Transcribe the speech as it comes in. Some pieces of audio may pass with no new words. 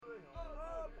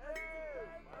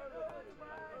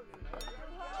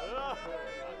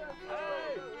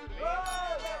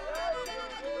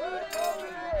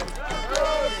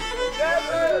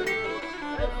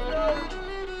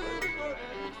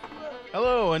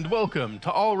Hello and welcome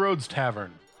to All Roads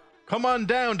Tavern. Come on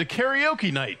down to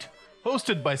karaoke night,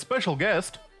 hosted by special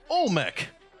guest Olmec.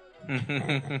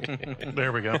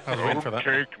 There we go. I was waiting for that.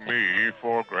 Take me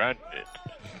for granted.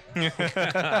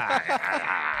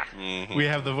 We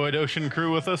have the Void Ocean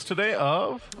crew with us today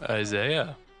of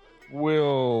Isaiah.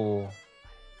 Will.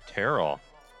 Terrell.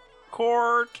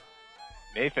 Court.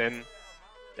 Nathan.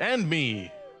 and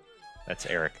me. That's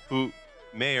Eric. Who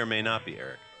may or may not be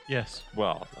Eric. Yes.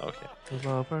 Well, okay. The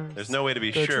lovers. There's no way to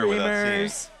be the sure without seeing.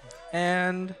 dreamers,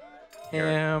 and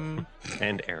him.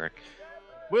 And Eric.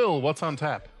 Will, what's on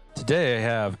tap? Today I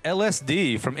have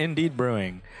LSD from Indeed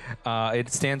Brewing.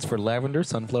 It stands for lavender,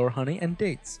 sunflower, honey, and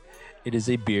dates. It is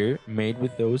a beer made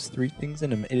with those three things in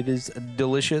them. It is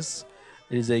delicious.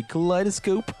 It is a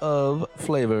kaleidoscope of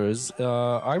flavors.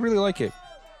 I really like it.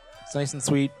 It's nice and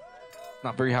sweet,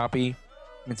 not very hoppy.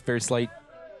 It's very slight,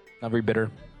 not very bitter.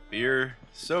 Beer,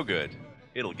 so good,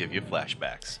 it'll give you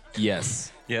flashbacks.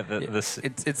 Yes. Yeah, this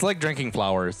It's like drinking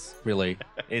flowers, really.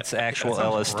 it's actual That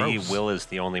sounds LSD. gross. Will is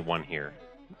the only one here.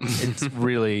 It's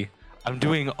really. I'm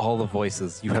doing all the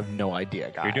voices. You have no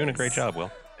idea, guys. You're doing a great job, Will.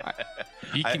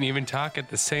 He can even talk at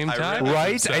the same I time. read-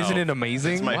 Right? So- Isn't it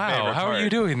amazing? It's my wow, favorite how are part. you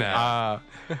doing that?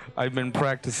 I've been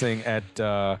practicing at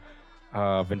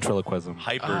ventriloquism.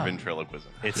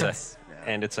 Hyper-ventriloquism.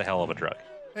 It's a hell of a drug.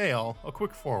 Hey all, a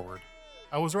quick forward.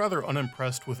 I was rather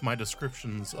unimpressed with my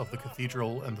descriptions of the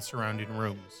cathedral and the surrounding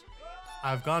rooms.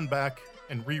 I've gone back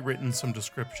and rewritten some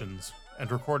descriptions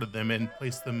and recorded them and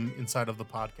placed them inside of the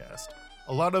podcast.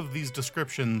 A lot of these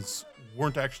descriptions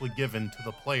weren't actually given to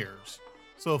the players,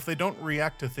 so if they don't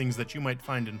react to things that you might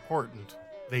find important,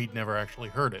 they'd never actually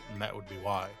heard it, and that would be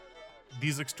why.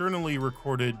 These externally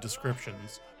recorded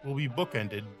descriptions will be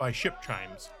bookended by ship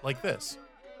chimes, like this.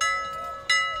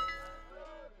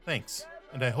 Thanks,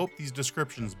 and I hope these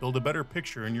descriptions build a better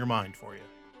picture in your mind for you.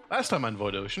 Last time on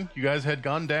Void Ocean, you guys had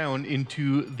gone down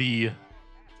into the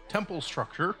temple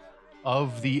structure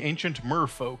of the ancient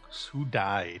merfolks who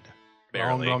died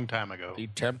Barely. long time ago. The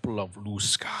Temple of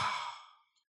Luska.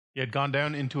 You had gone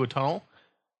down into a tunnel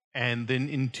and then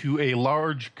into a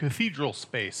large cathedral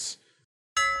space.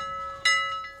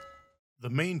 The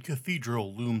main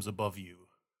cathedral looms above you.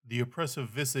 The oppressive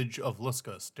visage of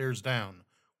Luska stares down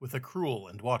with a cruel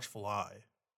and watchful eye.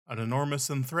 An enormous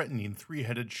and threatening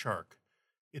three-headed shark.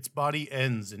 Its body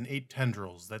ends in 8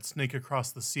 tendrils that snake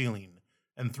across the ceiling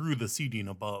and through the seating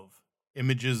above.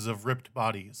 Images of ripped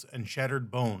bodies and shattered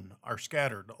bone are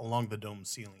scattered along the dome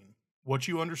ceiling. What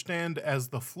you understand as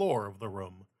the floor of the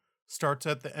room starts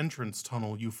at the entrance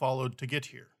tunnel you followed to get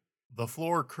here. The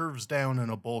floor curves down in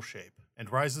a bowl shape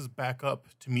and rises back up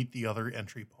to meet the other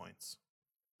entry points.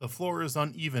 The floor is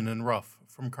uneven and rough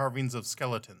from carvings of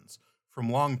skeletons from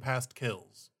long past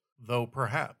kills, though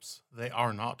perhaps they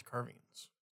are not carvings.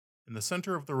 In the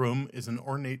center of the room is an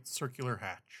ornate circular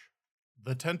hatch.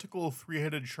 The tentacle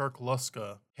three-headed shark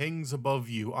Luska hangs above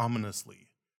you ominously,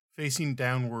 facing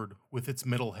downward with its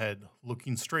middle head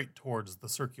looking straight towards the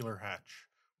circular hatch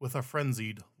with a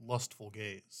frenzied, lustful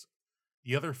gaze.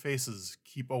 The other faces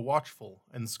keep a watchful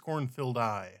and scorn-filled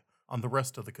eye on the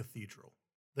rest of the cathedral.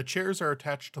 The chairs are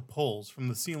attached to poles from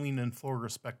the ceiling and floor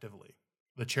respectively.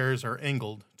 The chairs are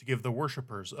angled to give the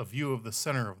worshippers a view of the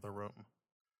center of the room.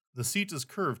 The seat is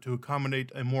curved to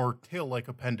accommodate a more tail-like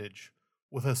appendage,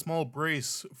 with a small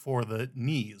brace for the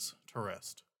knees to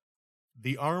rest.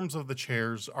 The arms of the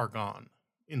chairs are gone,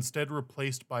 instead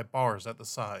replaced by bars at the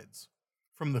sides.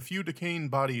 From the few decaying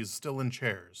bodies still in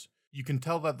chairs, you can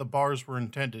tell that the bars were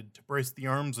intended to brace the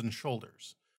arms and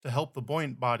shoulders to help the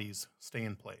buoyant bodies stay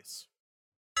in place.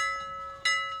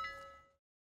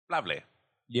 Lovely.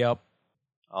 Yep.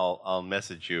 I'll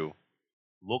message you.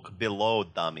 Look below,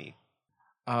 dummy.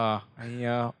 I'm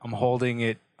holding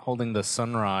the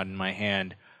sunrod in my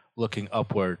hand, looking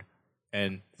upward,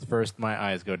 and first my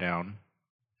eyes go down,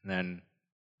 and then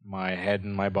my head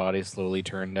and my body slowly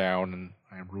turn down, and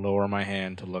I lower my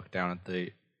hand to look down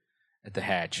at the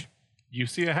hatch. You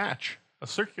see a hatch, a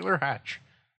circular hatch,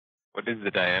 What is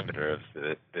the diameter of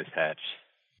this hatch?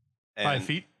 5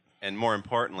 feet. And more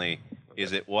importantly,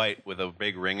 is it white with a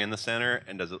big ring in the center,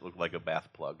 and does it look like a bath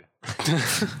plug?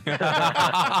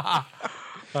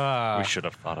 We should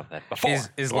have thought of that before.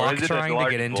 Is Or Locke is it a trying to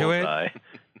large get into it? bullseye?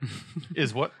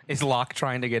 Is what? Is Locke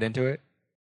trying to get into it?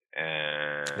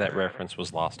 That reference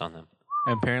was lost on them.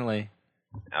 Apparently,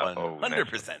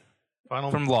 100%.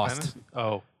 Final From Lost. Fantasy?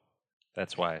 Oh.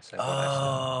 That's why I said what I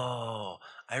Oh,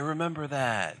 I remember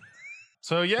that.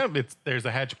 So yeah, there's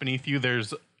a hatch beneath you.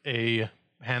 There's a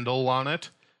handle on it.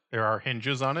 There are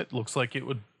hinges on it. Looks like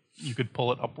you could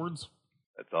pull it upwards.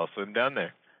 That's all slim down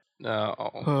there. No.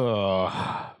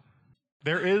 Ugh.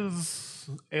 There is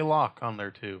a lock on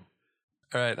there too.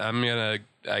 All right, I'm gonna,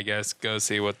 I guess, go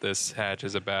see what this hatch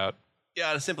is about.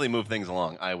 Yeah, to simply move things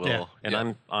along, I will. Yeah.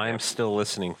 And I'm still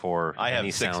listening for I have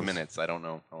any 6 sounds. minutes. I don't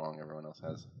know how long everyone else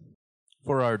has.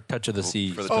 For our touch of the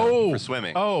sea. For, the Oh, for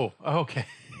swimming. Oh, okay.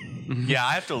 Yeah,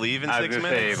 I have to leave in I was 6 gonna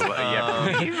minutes. say,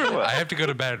 yeah. I have to go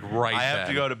to bed right I have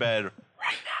to then. go to bed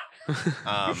right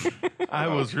now. I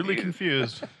was really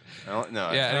confused. No, Yeah,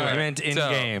 anyway, I meant in so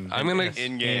game. I'm gonna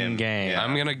in game. In-game. Yeah.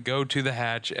 I'm gonna go to the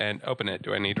hatch and open it.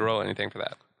 Do I need to roll anything for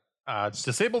that? It's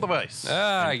disable device.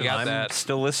 I got I'm that.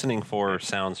 still listening for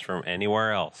sounds from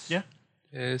anywhere else. Yeah.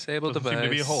 Disable Doesn't device. seem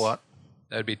to be a whole lot.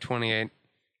 That'd be 28.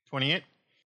 28.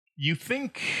 You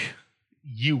think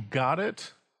you got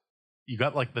it? You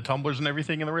got like the tumblers and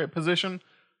everything in the right position,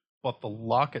 but the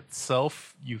lock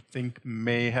itself you think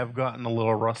may have gotten a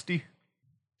little rusty.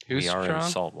 Who's we are strong? in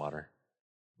saltwater.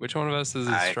 Which one of us is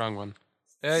the I- strong one?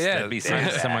 Yeah, That'd be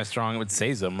Seiza. Semi-strong with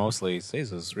Seiza, mostly.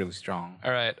 Seiza's really strong.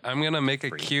 All right, I'm gonna make a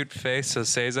cute face so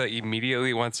Seiza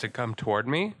immediately wants to come toward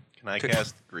me. Can I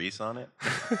cast grease on it?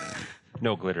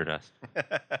 No glitter dust.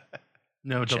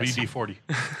 No, WD-40.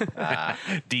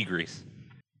 Degrease.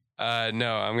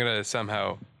 No, I'm gonna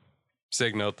somehow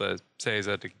signal to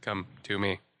Seiza to come to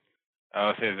me.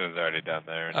 Oh, Caesar's already down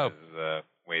there and Oh. is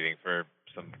waiting for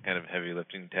some kind of heavy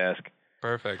lifting task.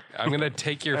 Perfect. I'm gonna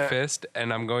take your fist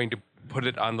and I'm going to put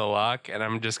it on the lock and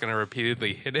I'm just gonna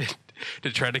repeatedly hit it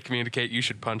to try to communicate you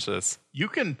should punch this. You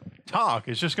can talk.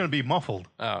 It's just going to be muffled.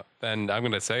 Oh, then I'm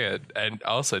gonna say it and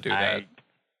also do that.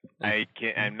 I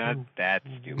can't. I'm not that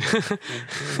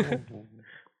stupid.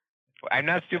 I'm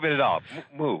not stupid at all.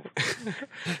 Move.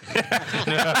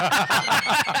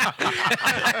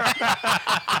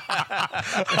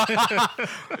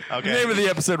 Okay. Name of the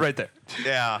episode right there.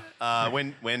 Yeah.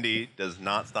 Wendy does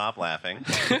not stop laughing.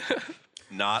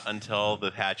 Not until the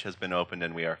hatch has been opened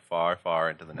and we are far, far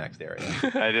into the next area.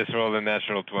 I just rolled a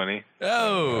natural 20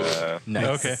 Oh,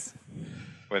 Nice. Okay.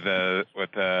 with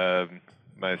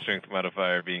my strength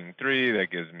modifier being 3.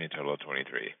 That gives me a total of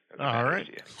 23. All right.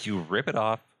 You rip it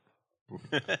off.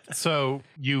 So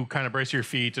you kind of brace your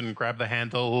feet and grab the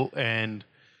handle and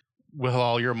with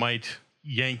all your might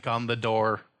yank on the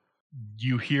door.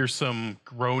 You hear some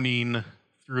groaning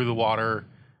through the water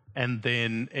and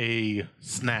then a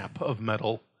snap of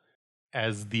metal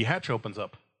as the hatch opens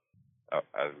up. Oh,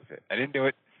 I was gonna say, I didn't do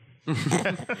it.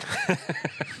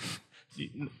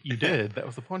 You did. That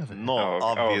was the point of it. No, Oh,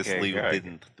 obviously okay, you good.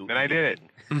 didn't. Then I did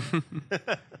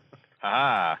it.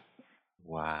 Ah.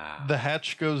 Wow. The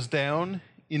hatch goes down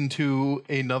into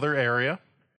another area.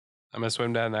 I'm gonna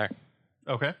swim down there.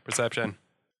 Okay. Perception.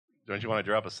 Don't you want to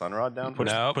drop a sun rod down?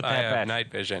 No, put I that have back.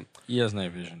 night vision. He has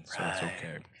night vision, so it's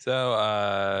okay.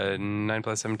 So 9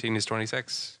 plus 17 is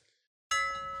 26.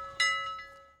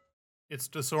 It's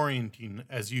disorienting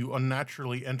as you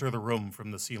unnaturally enter the room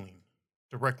from the ceiling.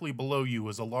 Directly below you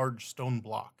is a large stone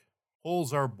block.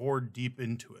 Holes are bored deep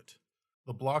into it.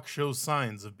 The block shows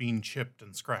signs of being chipped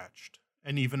and scratched,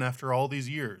 and even after all these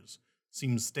years,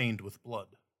 seems stained with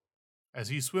blood.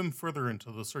 As you swim further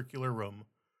into the circular room,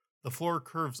 the floor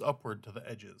curves upward to the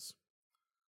edges.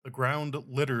 The ground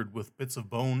littered with bits of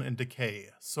bone and decay,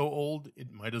 so old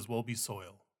it might as well be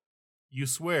soil. You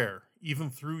swear, even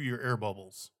through your air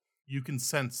bubbles, you can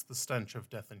sense the stench of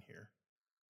death in here.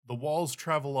 The walls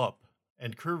travel up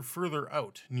and curve further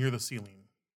out near the ceiling.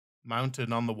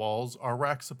 Mounted on the walls are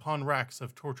racks upon racks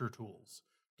of torture tools,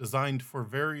 designed for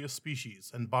various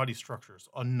species and body structures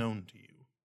unknown to you.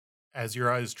 As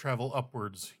your eyes travel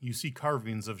upwards, you see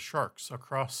carvings of sharks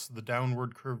across the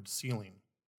downward curved ceiling.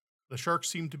 The sharks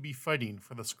seem to be fighting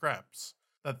for the scraps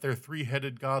that their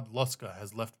three-headed god Luska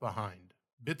has left behind,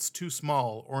 bits too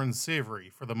small or unsavory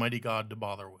for the mighty god to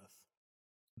bother with.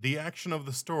 The action of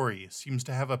the story seems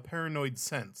to have a paranoid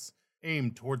sense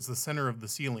aimed towards the center of the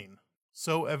ceiling,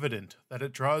 so evident that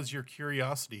it draws your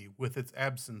curiosity with its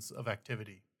absence of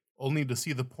activity, only to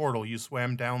see the portal you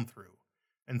swam down through,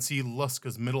 and see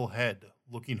Luska's middle head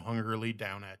looking hungrily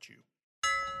down at you.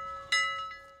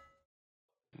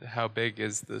 How big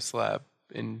is the slab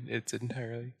in its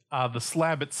entirety? The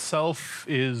slab itself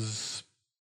is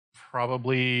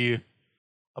probably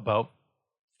about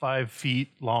 5 feet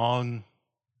long,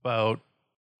 about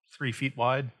 3 feet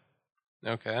wide.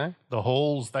 Okay. The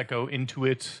holes that go into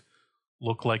it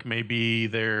look like maybe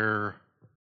they're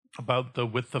about the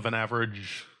width of an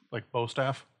average like bow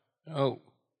staff. Oh,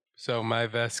 so my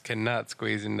vest cannot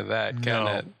squeeze into that, can No.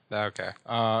 it? Okay.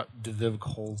 Do the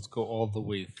holes go all the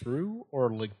way through, or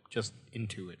like just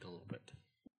into it a little bit?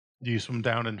 Do you swim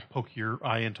down and poke your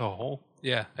eye into a hole?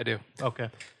 Yeah, I do. Okay.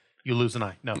 You lose an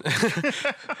eye. No. A lose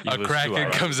 2 kraken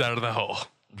eyes. comes out of the hole.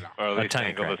 Or at A least tiny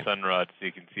angle the crack. sun rod so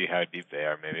you can see how deep they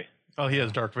are, maybe. Oh, he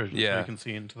has dark vision, so Yeah. you can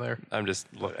see into there. I'm just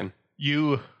looking.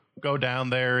 You go down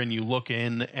there and you look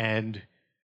in, and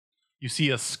you see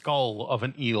a skull of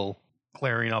an eel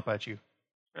glaring up at you.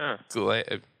 Oh.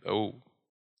 Oh,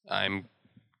 I'm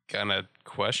gonna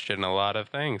question a lot of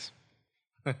things.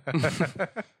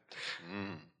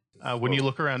 When you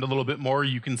look around a little bit more,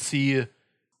 you can see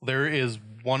there is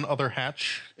one other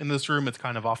hatch in this room. It's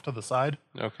kind of off to the side.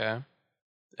 Okay.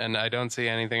 And I don't see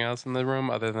anything else in the room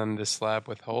other than this slab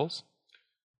with holes.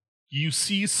 You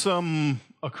see some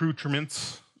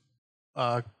accoutrements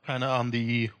kind of on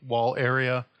the wall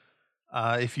area.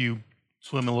 If you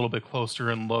swim a little bit closer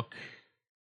and look,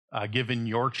 given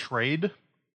your trade,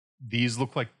 these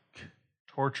look like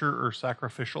torture or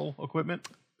sacrificial equipment.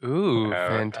 Ooh, I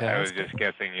was fantastic. just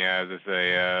guessing, yeah, this is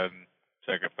a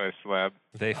sacrifice slab.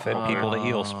 They fed people to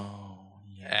eels.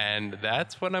 And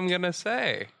that's what I'm going to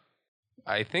say.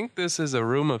 I think this is a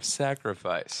room of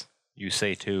sacrifice. You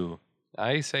say too.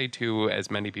 I say to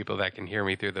as many people that can hear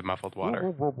me through the muffled water.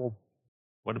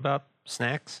 What about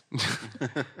snacks? All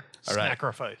right.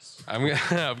 Sacrifice. I'm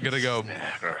gonna go.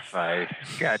 Sacrifice.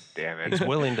 God damn it. He's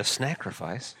willing to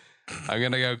sacrifice. I'm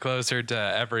gonna go closer to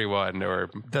everyone, or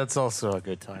That's also a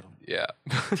good title. yeah,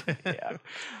 yeah.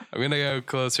 I'm gonna go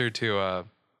closer to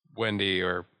Wendy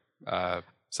or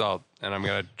Salt, and I'm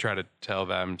gonna try to tell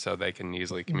them so they can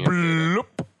easily communicate.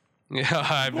 Yeah,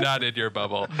 I'm not in your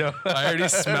bubble. No, I already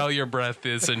smell your breath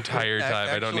this entire time.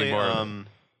 I don't need more.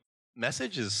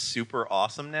 Message is super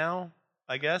awesome now,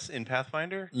 I guess, in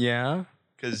Pathfinder, Yeah.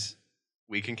 because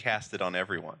we can cast it on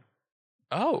everyone.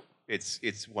 Oh,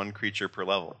 It's one creature per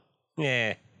level.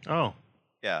 Yeah. Oh,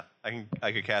 Yeah,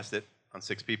 I could cast it on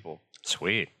 6 people.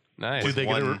 Sweet. nice. do they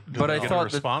get a, one- do But they I get thought a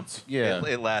that- response? Yeah.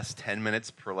 It lasts 10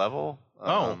 minutes per level.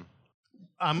 Oh.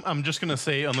 I'm just gonna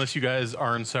say, unless you guys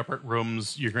are in separate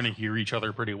rooms, you're gonna hear each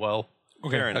other pretty well.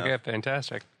 Fair enough. Okay,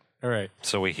 fantastic. All right.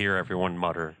 So we hear everyone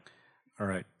mutter. All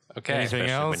right. Okay. Anything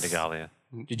Especially else? Wendigalia.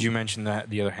 Did you mention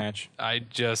that the other hatch? I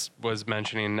just was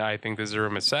mentioning I think this is a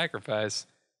room of sacrifice,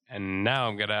 and now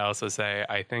I'm gonna also say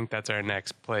I think that's our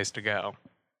next place to go,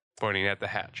 pointing at the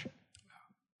hatch.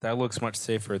 That looks much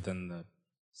safer than the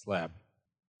slab.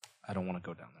 I don't want to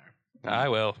go down there. I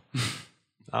will.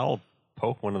 I'll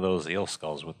poke one of those eel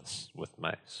skulls with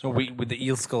my So sword. with the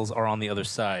eel skulls are on the other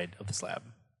side of the slab.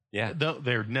 Yeah.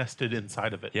 They're nested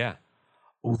inside of it. Yeah.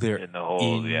 Oh, they're In the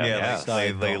holes, yeah. Yeah,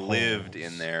 inside they the lived holes.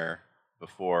 in there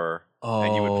before,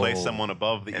 and you would place Oh. someone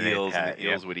above the And they'd eels, and attack, the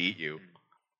eels would eat you.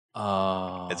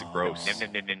 It's gross.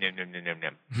 Nom, nom, nom, nom, nom, nom, nom,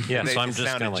 nom. Yeah. It So I'm just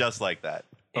sounded gonna just like that.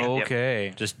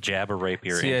 Okay. just jab a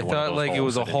rapier See, I into one of thought those like it holes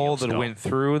was a and an hole eel that skull. went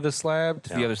through the slab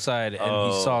to the Yeah. other side, and he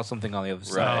Oh. saw something on the other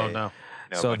side. Right. Oh no.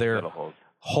 No, So bunch of they're- little holes.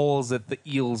 Holes that the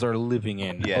eels are living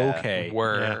in. Yeah. Okay.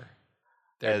 They're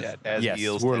dead. As yes,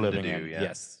 eels we're tend living to do. in. Yeah.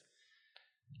 Yes.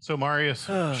 So Marius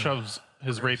shoves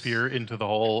his rapier into the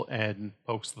hole and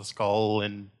pokes the skull,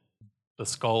 and the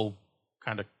skull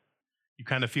you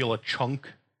kind of feel a chunk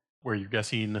where you're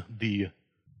guessing the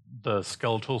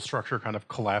skeletal structure kind of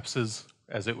collapses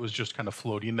as it was just kind of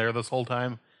floating there this whole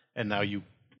time, and now you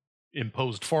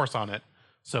imposed force on it,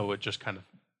 so it just kind of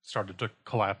started to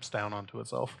collapse down onto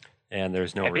itself. And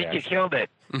there's no I think you reaction. killed it.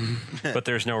 But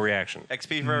there's no reaction.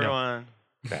 XP for everyone.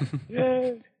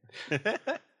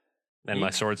 And my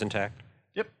sword's intact.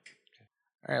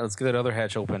 All right, let's get that other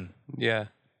hatch open. Yeah.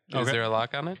 Is Okay. there a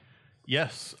lock on it?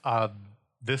 Yes,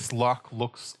 this lock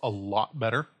looks a lot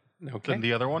better Okay. than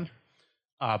the other one,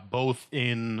 both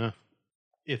in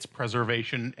its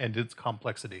preservation and its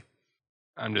complexity.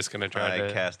 I'm just gonna try I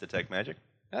to. cast Detect Magic.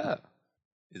 Oh.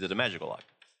 Is it a magical lock?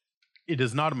 It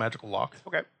is not a magical lock,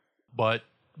 Okay. but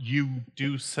you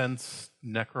do sense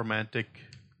necromantic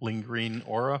lingering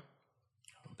aura.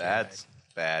 That's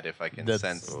bad if I can That's-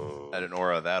 sense at an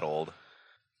aura that old.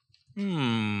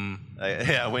 Hmm.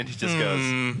 Yeah, Wendy just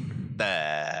goes,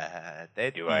 that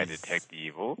Do I is- detect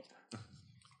evil?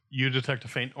 You detect a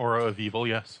faint aura of evil,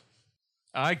 yes.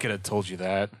 I could have told you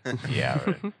that. Yeah,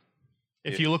 right.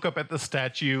 If you look up at the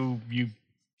statue, you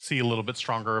see a little bit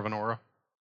stronger of an aura.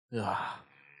 Ugh.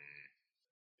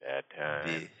 That time.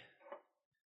 the-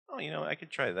 Oh, I could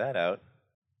try that out.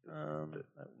 No,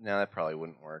 that probably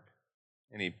wouldn't work.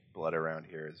 Any blood around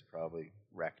here is probably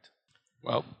wrecked.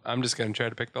 Well, I'm just gonna try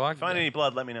to pick the lock. Find again. any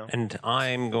blood, let me know. And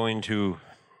I'm going to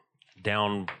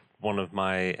down one of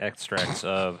my extracts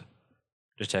of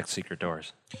Detect Secret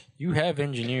Doors You have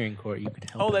engineering core. You could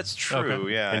help. Oh, us. that's true.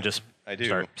 Okay. Yeah, and just I do.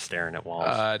 start staring at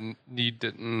walls. You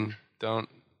didn't. Don't.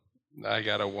 I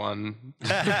got a 1.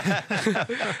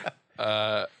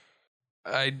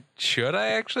 I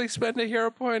actually spend a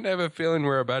hero point? I have a feeling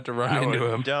we're about to run into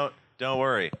him. Don't Don't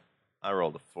worry. I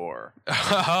rolled a 4.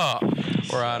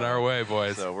 We're on our way,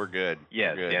 boys. So we're good.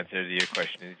 Yes, We're the good. answer to your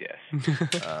question is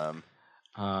yes.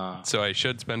 So I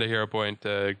should spend a hero point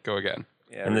to go again.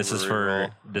 Yeah, And this is for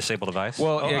reroll. disable device?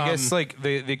 Well, I guess like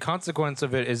the consequence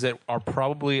of it is that our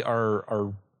probably our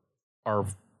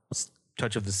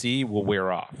touch of the sea will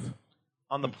wear off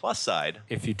On the plus side,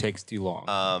 if it takes too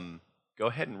long. go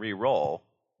ahead and re-roll.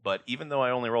 But even though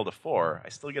I only rolled a 4, I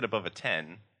still get above a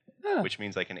 10, which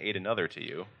means I can aid another to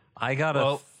you. I got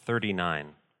a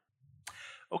 39.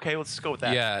 Okay, let's go with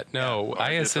that. Yeah, no,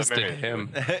 I just assisted American.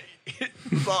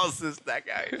 him. I'll assist that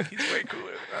guy. He's way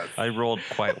cooler than us. I rolled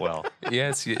quite well.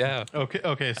 Yes, yeah.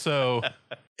 Okay, so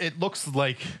it looks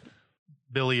like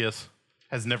Bilius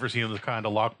has never seen this kind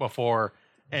of lock before,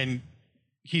 and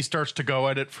he starts to go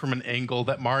at it from an angle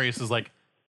that Marius is like,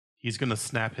 he's going to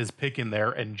snap his pick in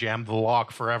there and jam the lock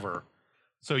forever.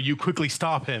 So you quickly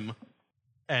stop him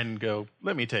and go,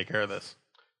 let me take care of this.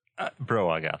 Bro,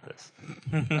 I got this.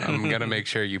 I'm going to make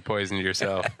sure you poison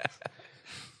yourself.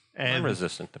 I'm And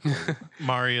resistant to poison.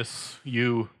 Marius,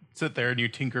 you sit there and you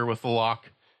tinker with the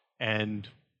lock, and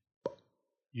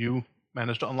you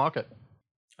manage to unlock it.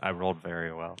 I rolled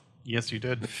very well. Yes, you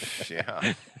did.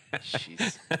 Yeah.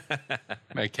 Jeez.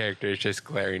 My character is just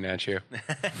glaring at you.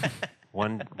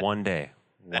 One day,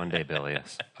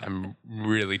 Bilius, I'm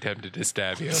really tempted to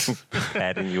stab you.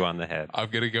 patting you on the head. I'm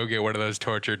going to go get one of those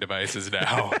torture devices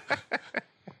now.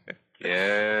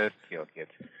 Yes, kill kit.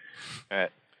 All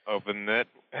right, open that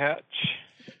hatch.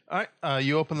 All right,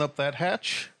 you open up that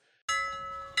hatch.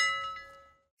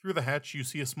 Through the hatch, you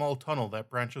see a small tunnel that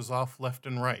branches off left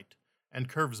and right and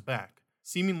curves back,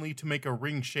 seemingly to make a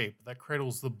ring shape that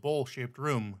cradles the bowl-shaped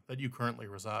room that you currently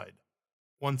reside.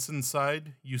 Once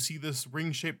inside, you see this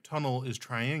ring-shaped tunnel is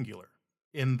triangular,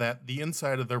 in that the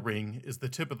inside of the ring is the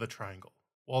tip of the triangle,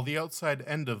 while the outside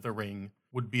end of the ring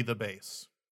would be the base,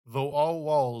 though all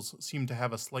walls seem to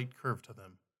have a slight curve to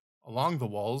them. Along the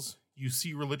walls, you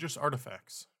see religious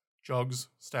artifacts, jugs,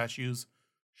 statues,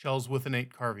 shells with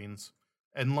innate carvings,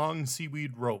 and long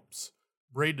seaweed ropes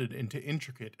braided into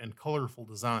intricate and colorful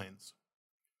designs.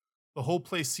 The whole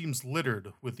place seems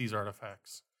littered with these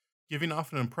artifacts, giving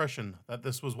off an impression that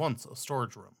this was once a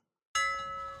storage room.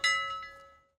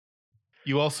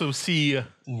 You also see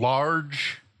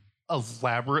large,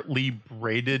 elaborately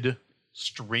braided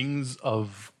strings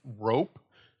of rope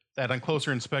that on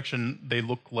closer inspection, they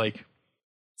look like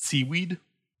seaweed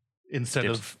instead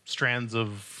of strands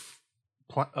of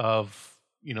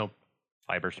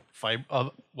Fibers.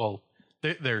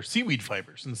 they're seaweed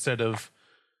fibers instead of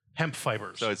hemp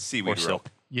fibers. So it's seaweed Or silk. rope.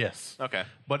 Yes. Okay.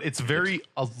 But it's very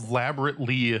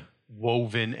elaborately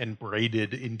woven and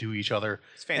braided into each other.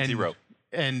 It's fancy rope.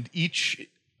 And each,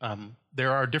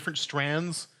 there are different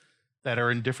strands that are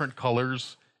in different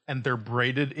colors, and they're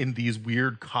braided in these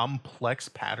weird, complex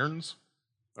patterns.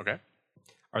 Okay.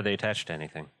 Are they attached to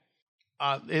anything?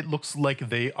 It looks like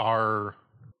they are,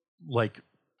 like,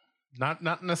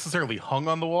 not necessarily hung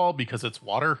on the wall because it's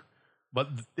water, but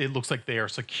it looks like they are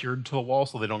secured to the wall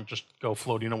so they don't just go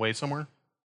floating away somewhere.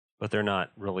 But they're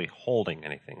not really holding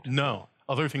anything. No,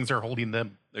 other things are holding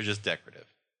them. They're just decorative.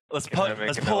 Let's Can I make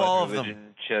let's a pull all of knowledge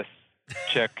them. religion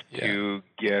check to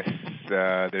guess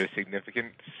their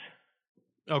significance?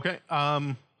 Okay.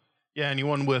 Yeah,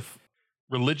 anyone with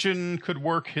religion could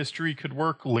work, history could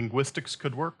work, linguistics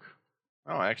could work.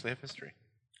 Oh, I actually have history.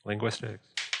 Linguistics.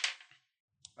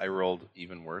 I rolled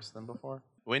even worse than before.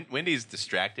 Wendy's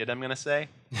distracted, I'm going to say.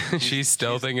 She's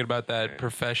still thinking about that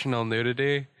professional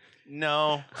nudity.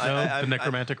 No. No, the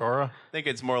necromantic aura. I think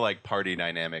it's more like party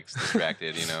dynamics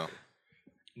distracted, you know.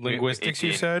 Linguistics, you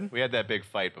 18. said? We had that big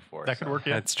fight before. That could so, work,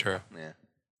 yeah. That's true. Yeah.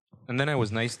 And then I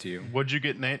was nice to you. What'd you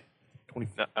get, Nate?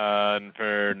 And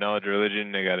for knowledge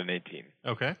religion, I got an 18.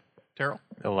 Okay. Terrell?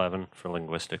 11 for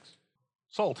linguistics.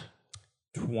 Salt.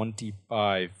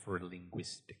 25 for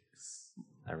linguistics.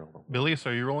 I rolled a Billy, so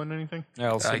are you rolling anything? I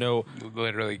also know,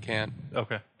 literally can't.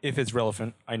 Okay. if it's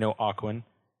relevant, I know Aquan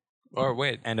Or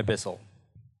wait, and Abyssal.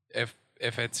 if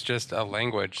it's just a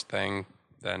language thing,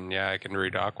 then yeah, I can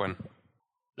read Aquan.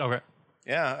 Okay.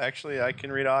 Yeah, actually, I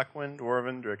can read Aquan,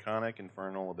 Dwarven, Draconic,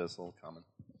 Infernal, Abyssal, Common.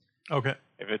 Okay.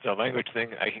 If it's a language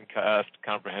thing, I can cast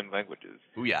comprehend languages.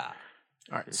 Booyah.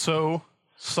 All right. So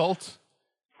Salt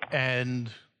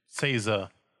and Seiza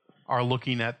are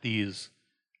looking at these,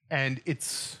 and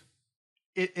it's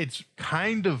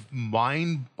kind of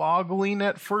mind-boggling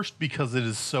at first because it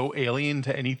is so alien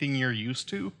to anything you're used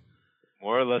to.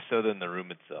 More or less so than the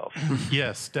room itself.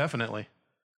 Yes, definitely.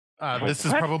 This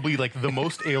is probably like the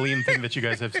most alien thing that you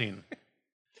guys have seen.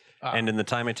 And in the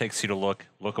time it takes you to look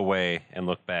away, and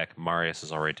look back, Marius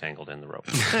is already tangled in the rope.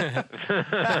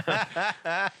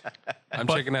 I'm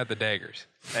checking out the daggers.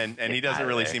 And he doesn't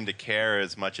really seem to care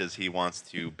as much as he wants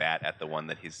to bat at the one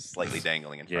that he's slightly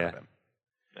dangling in front of him.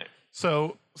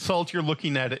 So, Salt, you're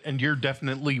looking at it, and you're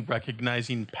definitely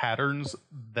recognizing patterns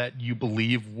that you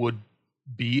believe would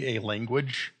be a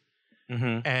language.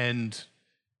 And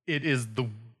it is the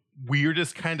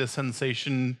weirdest kind of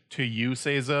sensation to you,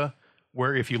 Seiza,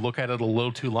 where if you look at it a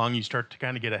little too long, you start to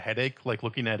kind of get a headache, like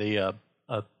looking at a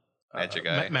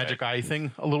magic eye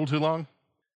thing a little too long.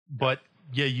 But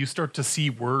yeah, you start to see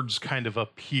words kind of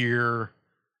appear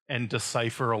and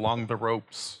decipher along the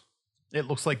ropes. It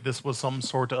looks like this was some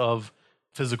sort of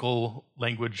physical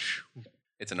language.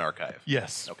 It's an archive.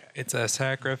 Yes. Okay. It's a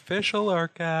sacrificial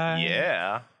archive.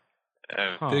 Yeah.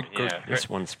 This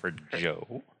one's for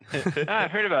Joe.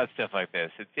 I've heard about stuff like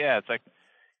this. It's like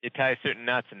you tie certain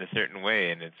knots in a certain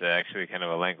way, and it's actually kind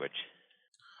of a language.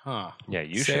 Huh. Yeah,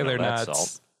 you should Sailor know that, knots.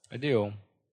 Salt. I do.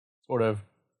 Sort of.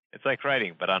 It's like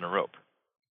riding, but on a rope.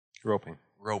 Roping.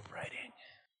 Rope riding.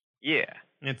 Yeah.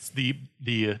 It's the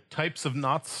types of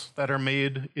knots that are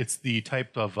made. It's the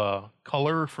type of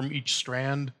color from each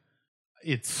strand.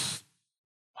 It's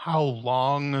how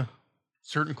long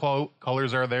certain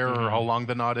colors are there, or how long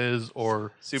the knot is,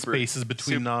 or spaces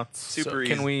between knots. So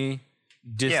can we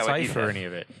decipher any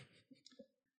of it?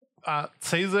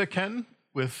 Seiza can,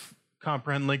 with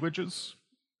comprehend languages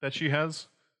that she has.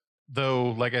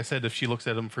 Though, like I said, if she looks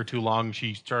at them for too long,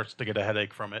 she starts to get a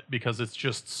headache from it because it's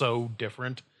just so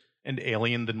different and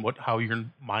alien than how your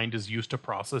mind is used to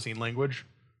processing language.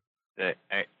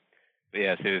 I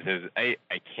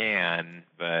can,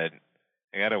 but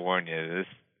I gotta warn you,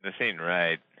 this ain't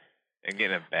right. I'm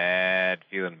getting a bad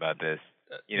feeling about this.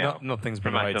 Nothing's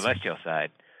been from my right. celestial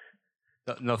side.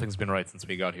 Nothing's been right since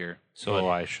we got here. So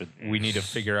I should. We need to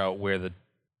figure out where the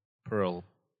pearl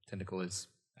tentacle is.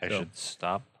 I should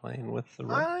stop playing with the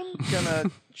rope. I'm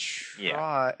gonna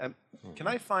try. Can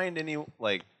I find any,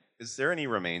 is there any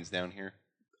remains down here?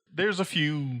 There's a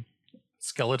few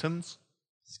skeletons.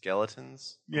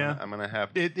 Skeletons? Yeah. I'm gonna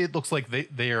have. It looks like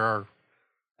they are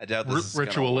I doubt this is gonna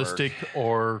ritualistic work.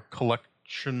 or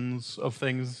collections of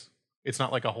things. It's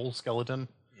not like a whole skeleton.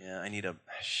 Yeah, I need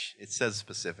it says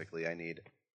specifically I need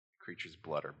creature's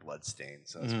blood or blood stain,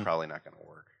 so it's probably not gonna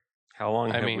work. How long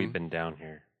have we been down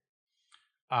here?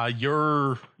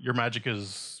 Your magic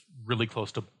is really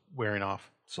close to wearing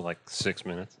off. So like 6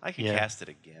 minutes? I can cast it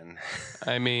again.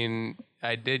 I mean,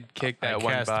 I did kick that I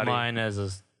one cast body. mine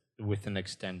with an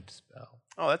extend spell.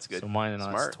 Oh, that's good. So mine is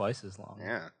Smart. twice as long.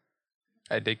 Yeah.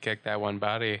 I did kick that one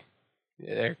body.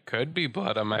 There could be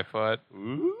blood on my foot.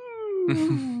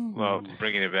 Well,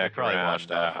 bringing it back probably around,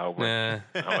 washed off.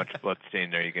 how much blood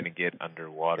stain are you going to get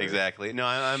underwater? Exactly. No,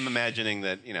 I'm imagining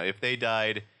that, if they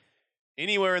died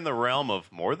anywhere in the realm of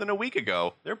more than a week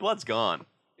ago, their blood's gone.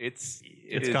 It's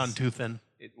gone too thin.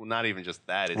 Well, not even just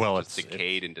that. It's just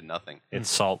decayed into nothing. It's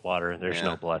salt water. There's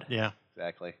no blood. Yeah.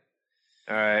 Exactly.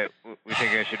 All right. We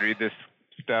think I should read this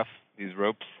stuff, these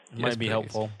ropes. Might be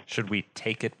helpful. Should we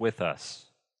take it with us?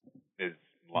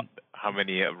 How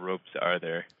many ropes are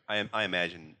there? I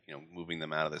imagine, moving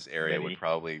them out of this area Many. would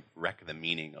probably wreck the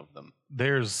meaning of them.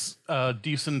 There's a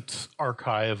decent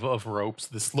archive of ropes.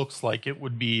 This looks like it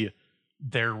would be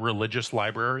their religious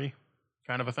library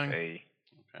kind of a thing. Okay.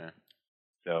 Okay.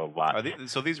 So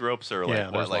lots. So these ropes are Yeah,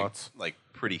 there's lots. like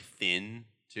pretty thin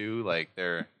too, like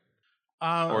they're,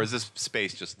 Uh, or is this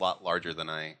space just a lot larger than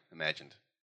I imagined?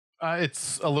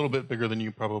 It's a little bit bigger than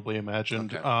you probably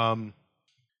imagined. Okay.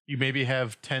 You maybe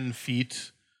have 10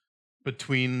 feet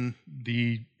between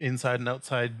the inside and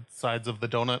outside sides of the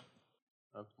donut.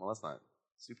 Oh, well, that's not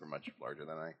super much larger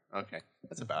than I. Okay,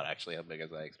 that's about actually how big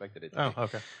as I expected it to Oh, be.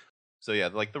 okay. So yeah,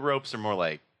 like the ropes are more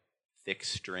like thick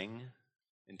string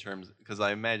in terms, because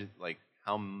I imagine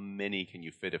how many can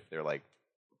you fit if they're like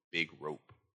big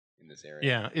rope in this area?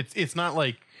 Yeah, it's not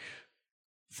like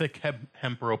thick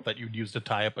hemp rope that you'd use to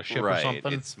tie up a ship right. or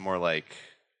something. It's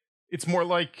more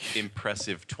like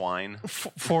impressive twine.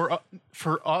 For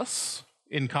us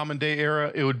in common day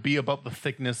era, it would be about the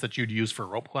thickness that you'd use for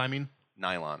rope climbing.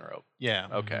 Nylon rope. Yeah.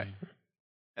 Okay.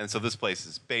 And so this place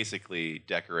is basically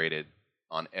decorated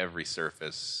on every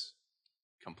surface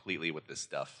completely with this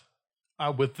stuff.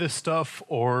 With this stuff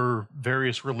or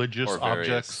various religious Or various,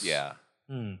 objects. yeah.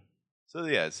 So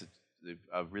yeah, it's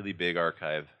a really big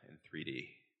archive in 3D.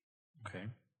 Okay.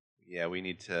 Yeah, we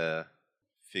need to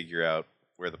figure out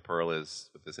where the pearl is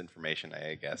with this information,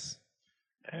 I guess.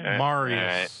 Marius. All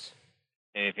right.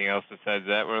 Anything else besides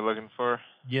that we're looking for?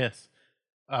 Yes.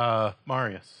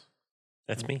 Marius.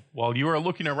 That's me. While you are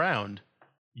looking around,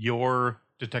 your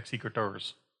detect secret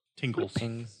doors. Tingles.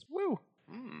 Pings. Woo.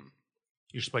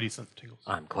 Your spidey sense tingles.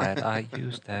 I'm glad I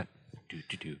used that.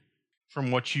 Do.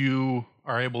 From what you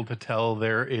are able to tell,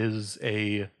 there's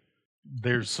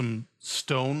some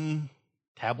stone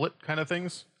tablet kind of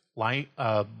things lying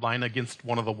against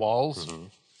one of the walls. Mm-hmm.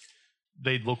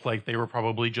 They look like they were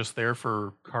probably just there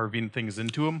for carving things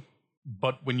into them.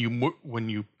 But when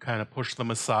you kind of push them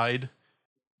aside,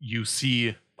 you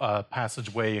see a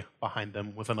passageway behind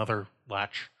them with another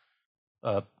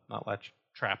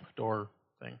trap door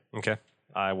thing. Okay.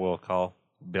 I will call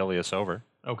Bilius over.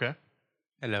 Okay.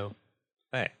 Hello.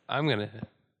 Hey, I'm gonna.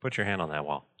 put your hand on that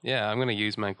wall. Yeah, I'm gonna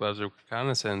use my gloves of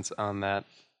reconnaissance on that.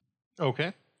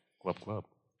 Okay. Glub. Glove.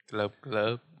 The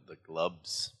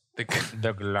glubs. The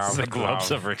The glove. The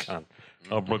gloves of recon.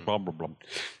 Oh, blah.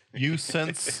 You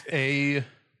sense a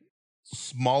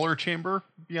smaller chamber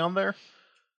beyond there.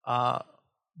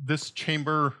 This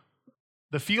chamber,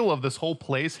 the feel of this whole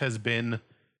place has been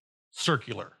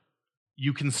circular.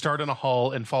 You can start in a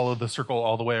hall and follow the circle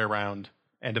all the way around,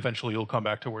 and eventually you'll come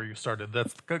back to where you started.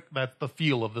 That's the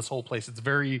feel of this whole place. It's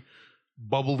very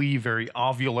bubbly, very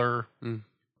ovular.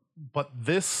 But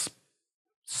this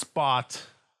spot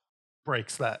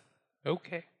breaks that.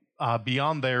 Okay.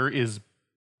 Beyond there is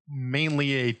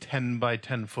mainly a 10 by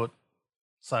 10 foot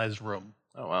sized room.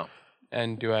 Oh wow,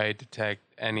 And do I detect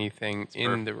anything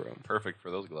in the room? perfect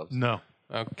for those gloves. No.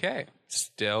 Okay.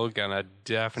 Still gonna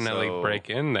definitely So- break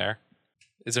in there.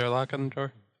 Is there a lock on the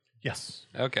door? Yes.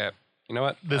 Okay. You know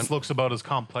what? This looks about as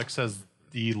complex as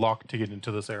the lock to get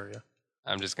into this area.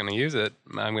 I'm just gonna use it.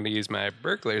 I'm gonna use my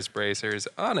burglar's bracers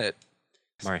on it.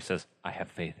 Mari says, I have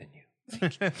faith in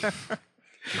you.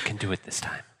 You can do it this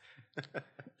time.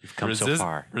 You've come so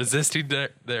far. Resisting the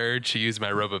urge to use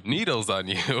my rope of needles on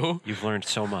you. You've learned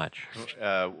so much.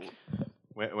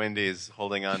 Wendy's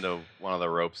holding on to one of the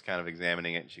ropes, kind of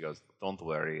examining it, and she goes, "Don't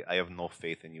worry, I have no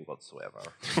faith in you whatsoever."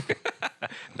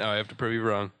 Now I have to prove you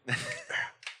wrong.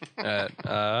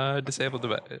 Disabled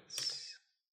device.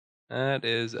 That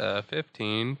is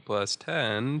 15 plus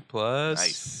 10 plus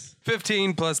Nice.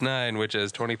 15 plus 9, which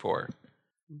is 24.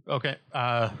 Okay.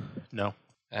 No.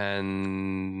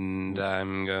 And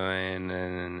I'm going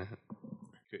and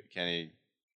Can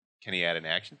he add an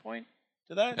action point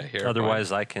to that? a hero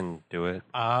Otherwise, I can do it.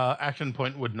 Action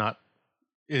point would not,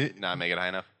 Not make it high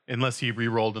enough. unless he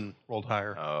re-rolled and rolled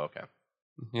higher. Oh, okay.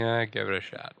 point. Yeah, give it a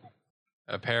shot.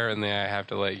 Apparently, I have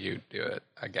to let you do it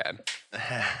again.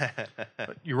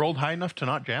 But you rolled high enough to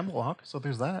not jam the lock, so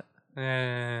there's that.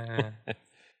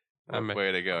 I'm a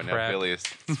Way to go. Now crap. Billy is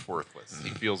worthless. He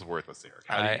feels worthless,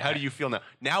 Eric. How do you feel now?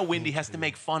 Now Wendy has to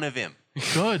make fun of him.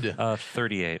 Good.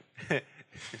 38.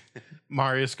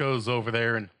 Marius goes over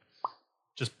there and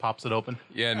just pops it open.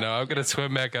 Yeah, no, I'm gonna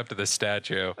swim back up to the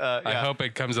statue. I yeah. hope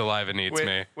it comes alive and eats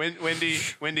me.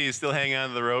 Wendy is still hanging on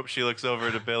to the rope. She looks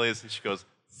over to Billy's and she goes,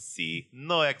 "See,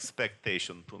 no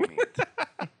expectation to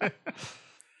meet.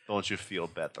 Don't you feel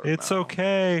better now?"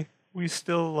 okay. We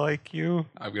still like you.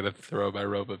 I'm gonna throw my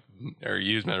rope of, or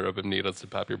use my rope of needles to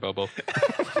pop your bubble.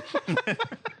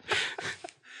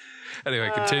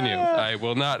 Anyway, continue. I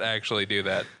will not actually do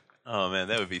that. Oh man,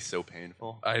 that would be so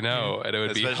painful. I know, and it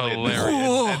would be Especially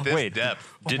hilarious. at this Wait.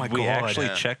 depth. Did my we God. actually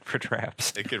Yeah. check for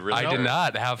traps? It could really I did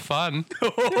not have fun.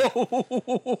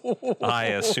 I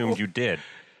assumed you did.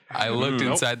 I looked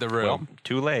inside the room. Well,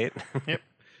 too late. Yep.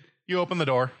 You open the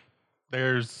door.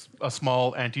 There's a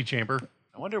small antechamber.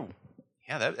 I wonder.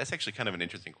 Yeah, that's actually kind of an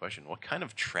interesting question. What kind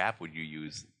of trap would you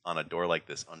use on a door like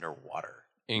this underwater?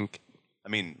 Ink. I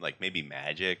mean, like maybe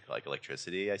magic, like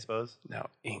electricity, I suppose. No,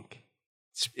 ink.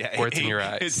 Yeah, Squirts in your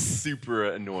It's eyes. super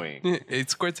annoying. It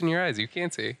squirts in your eyes. You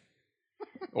can't see.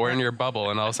 Or in your bubble,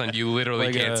 and all of a sudden you literally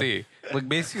Like can't a- see. Like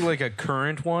basically like a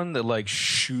current one that like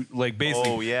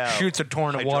basically shoots a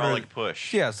torrent of water. Hydraulic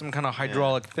push. Yeah, some kind of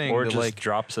hydraulic thing Or that just like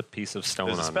drops a piece of stone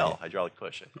There's a on spell, me. hydraulic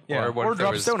push. yeah, Or what if there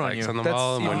drop was stone on spikes you. on the That's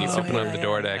wall, and when you even open up the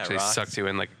door, it yeah, actually rocks. sucks you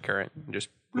in like a current. And just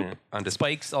onto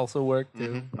spikes also work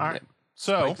too. All right.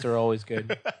 So Spikes are always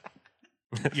good.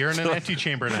 you're in an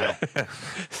antechamber now.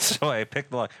 So I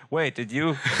picked the lock. Wait, did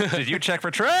you check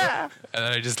for trap? And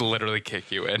then I just literally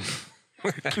kick you in.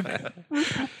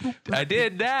 I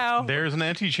did now. There's an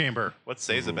antechamber. What's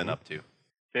Seiza been up to?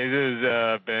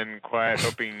 Caesar's been quiet,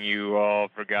 hoping you all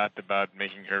forgot about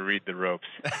making her read the ropes.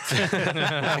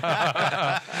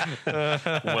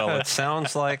 Well, it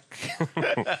sounds like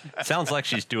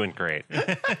she's doing great.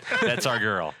 That's our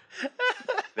girl.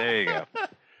 There you go.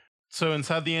 So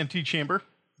inside the antechamber,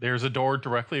 there's a door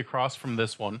directly across from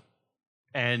this one,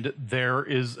 and there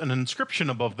is an inscription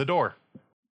above the door.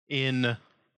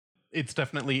 It's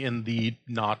definitely in the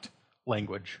not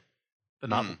language, the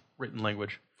not written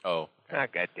language. Oh, Ah,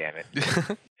 God damn it.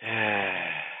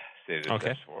 Save the Okay.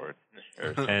 steps forward.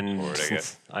 Or steps And forward, I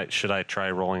guess. should I try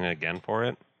rolling again for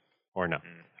it, or no?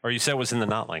 Or you said it was in the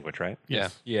not language, right? Yeah.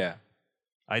 Yeah.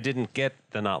 I didn't get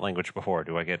the not language before.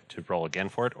 Do I get to roll again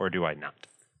for it, or do I not?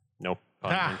 Nope.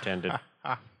 Pun intended.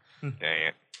 Dang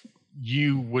it.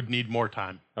 You would need more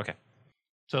time. Okay.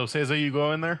 So, Seiza, you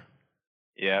go in there?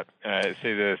 Yep.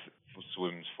 Say this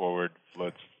swims forward,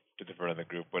 floats to the front of the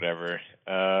group, whatever.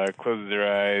 Closes her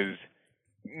eyes.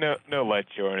 No light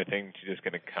show or anything. She just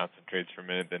kind of concentrates for a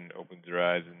minute, then opens her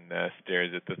eyes and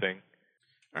stares at the thing.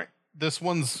 All right. This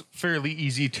one's fairly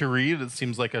easy to read. It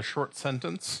seems like a short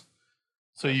sentence.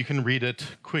 So you can read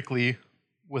it quickly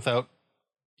without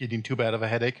getting too bad of a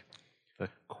headache. The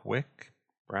quick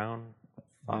brown.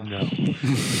 No.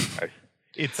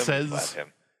 It Somebody says slap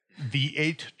him. The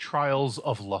 8 Trials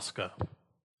of Luska.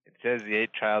 It says the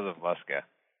 8 Trials of Luska.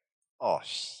 Oh,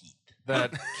 shit.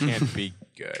 That can't be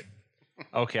good.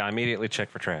 Okay, I immediately check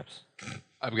for traps.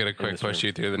 I'm gonna quick this push room.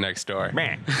 you through the next door.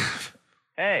 Man.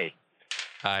 Hey!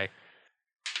 Hi.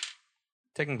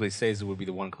 Technically, Seiza would be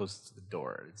the one closest to the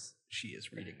door. She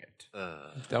is reading it.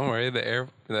 Don't worry.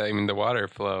 The water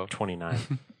flow.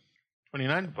 29.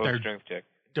 29. Full There strength check.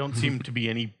 don't seem to be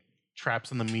any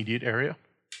traps in the immediate area.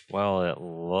 Well, it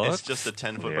looks. It's just a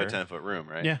 10-foot by 10-foot room,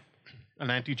 right? Yeah. An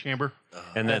antechamber.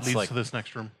 And That that's leads like to this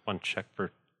next room. one check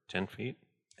per 10 feet.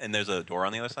 And there's a door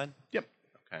on the other side? Yep.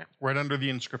 Okay. Right under the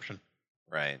inscription.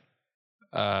 Right.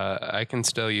 I can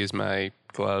still use my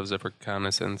gloves of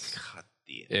reconnaissance God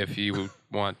damn. if you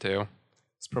want to.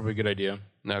 It's probably a good idea.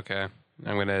 Okay.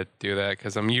 I'm gonna do that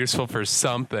because I'm useful for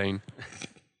something.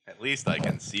 At least I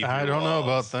can see through I don't know about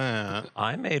walls. that.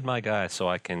 I made my guy so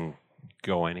I can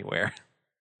go anywhere.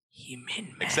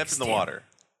 Except in the water,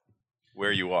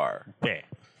 where you are. Yeah.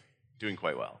 Doing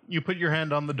quite well. You put your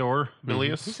hand on the door,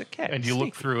 Bilius, He's a cat. and you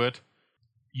look through it.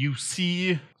 You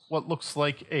see what looks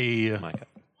like a My God.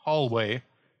 hallway.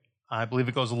 I believe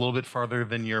it goes a little bit farther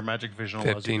than your magic vision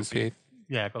allows you 15 to see. feet.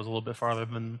 Yeah, it goes a little bit farther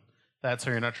than that, so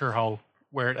you're not sure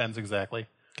where it ends exactly.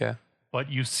 Okay. But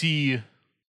you see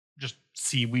just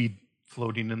seaweed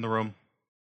floating in the room.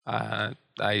 I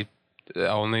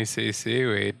only see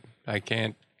seaweed. I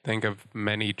can't think of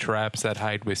many traps that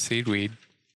hide with seaweed.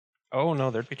 Oh, no,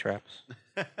 there'd be traps.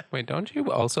 Wait, don't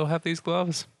you also have these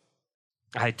gloves?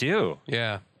 I do.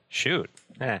 Yeah. Shoot.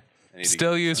 Eh. I need to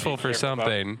Still get- useful for Careful about-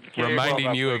 something. careful Reminding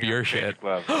about you of putting your on strange shit.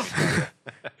 gloves, let me tell ya.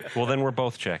 Well, then we're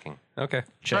both checking. Okay.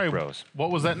 Check Sorry, bros. What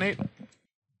was that, Nate?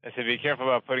 I said, be careful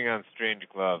about putting on strange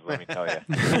gloves, let me tell you.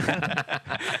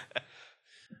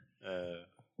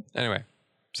 Anyway,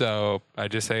 so I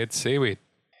just say it's seaweed.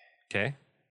 Okay.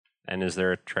 And is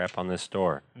there a trap on this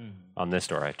door? On this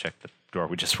door, I checked the door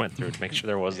we just went through to make sure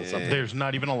there wasn't something. There's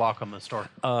not even a lock on this door.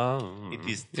 Oh. It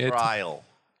is It's- trial.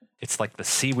 It's like the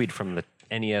seaweed from the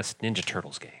NES Ninja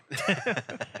Turtles game.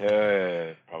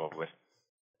 Probably.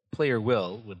 Player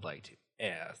Will would like to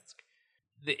ask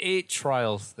the 8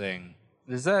 trials thing.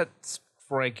 Does that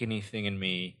strike anything in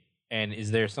me? And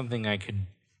is there something I could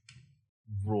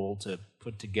roll to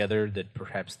put together that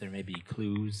perhaps there may be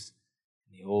clues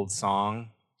in the old song?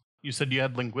 You said you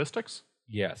had linguistics?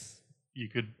 Yes. You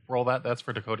could roll that. That's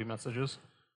for decoding messages.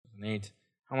 Nate,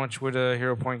 how much would a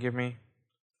hero point give me?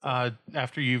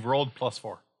 After you've rolled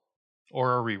 +4.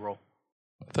 Or a reroll.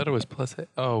 I thought it was +8.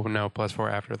 Oh, no,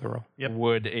 +4 after the roll. Yep.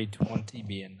 Would a 20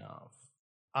 be enough?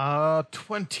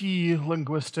 20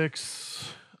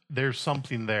 linguistics. There's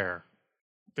something there.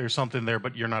 There's something there,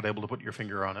 but you're not able to put your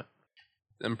finger on it.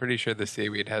 I'm pretty sure the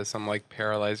seaweed has some like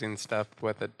paralyzing stuff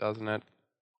with it, doesn't it?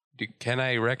 Can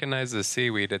I recognize the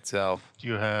seaweed itself? Do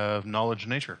you have knowledge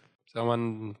nature?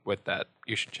 Someone with that,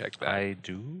 you should check that. I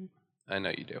do. I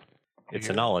know you do. It's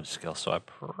a knowledge skill, so I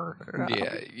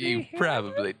Yeah, you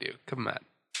probably do. Come on.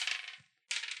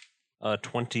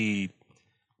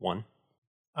 21.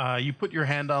 You put your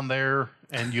hand on there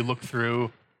and you look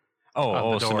through.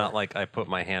 On the So door. not like I put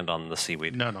my hand on the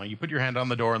seaweed. No, you put your hand on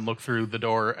the door and look through the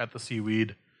door at the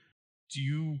seaweed. Do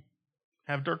you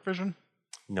have dark vision?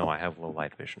 No, I have low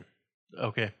light vision.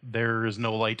 Okay, there is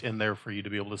no light in there for you to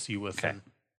be able to see with. Okay. And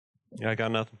Yeah, I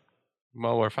got nothing.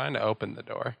 Well, we're fine to open the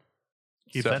door.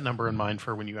 keep So- that number in mind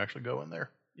for when you actually go in there.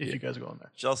 If Yeah. you guys go in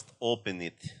there. Just open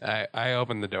it. I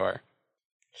opened the door.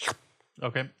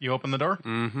 Okay, you open the door.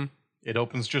 Mm-hmm. It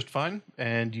opens just fine,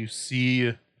 and you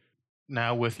see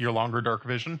now with your longer dark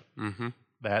vision Mm-hmm.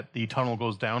 that the tunnel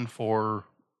goes down for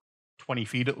 20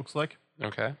 feet, it looks like,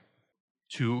 Okay.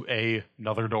 to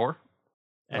another door.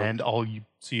 And all you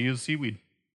see is seaweed.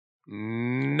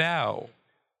 Now,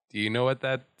 do you know what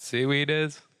that seaweed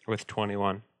is? With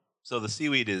 21. So the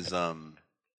seaweed is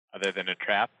other than a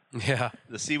trap? Yeah.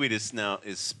 The seaweed is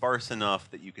sparse enough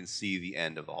that you can see the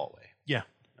end of the hallway. Yeah.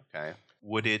 Okay.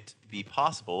 Would it be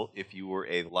possible if you were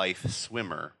a life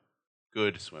swimmer,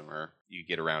 good swimmer, you could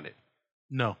get around it?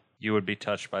 No. You would be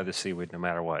touched by the seaweed no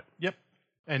matter what. Yep.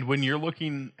 And when you're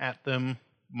looking at them,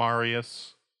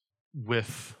 Marius,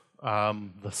 with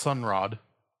the sun rod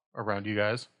around you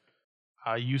guys,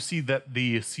 you see that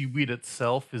the seaweed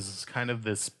itself is kind of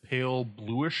this pale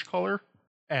bluish color,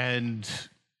 and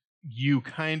you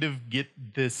kind of get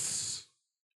this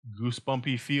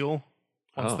goosebumpy feel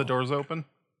once the Oh. doors open.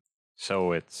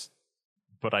 So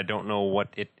but I don't know what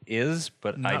it is,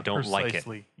 but I Not don't like it.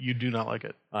 precisely. You do not like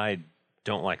it. I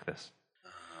don't like this.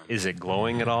 Is it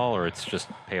glowing at all, or it's just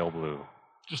pale blue?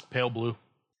 Just pale blue.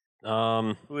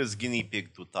 Who is guinea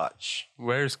pig to touch?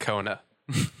 Where's Kona?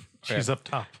 She's up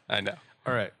top. I know.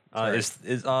 All right.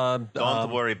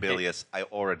 Don't worry, Bilius. I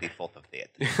already thought of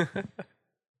that.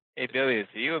 Hey, Billy, are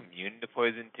you immune to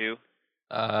poison too?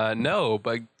 No,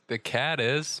 but the cat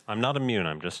is. I'm not immune.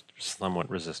 I'm just somewhat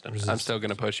resistant. I'm still going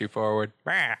to push you forward.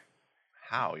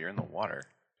 How? You're in the water.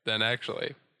 Then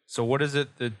actually. So what is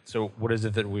it that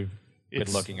we've been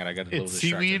It's- looking at? I got a little It's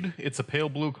distracted. seaweed. It's a pale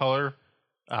blue color.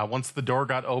 Once the door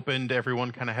got opened,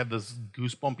 everyone kind of had this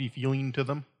goosebumpy feeling to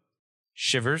them.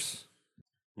 Shivers.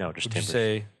 No, just Would you timbers.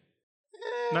 say?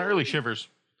 Not really shivers.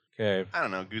 Okay. I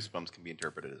don't know. Goosebumps can be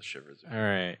interpreted as shivers. All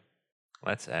right.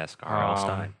 Let's ask R.L.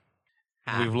 Stein.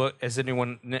 We've looked. Has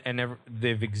anyone?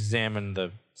 They've examined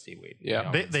the seaweed.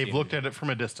 Yeah. They've looked at it from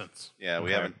a distance. Yeah,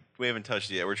 we Okay. haven't touched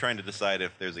it yet. We're trying to decide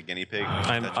if there's a guinea pig.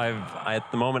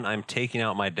 At the moment, I'm taking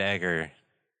out my dagger,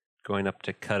 going up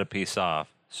to cut a piece off.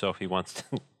 So if he wants to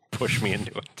push me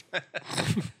into it,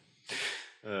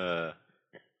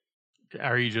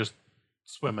 Are you just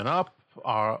swimming up?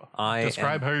 I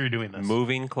Describe am how you're doing this.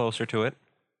 moving closer to it.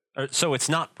 So it's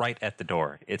not right at the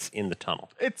door; it's in the tunnel.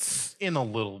 It's in a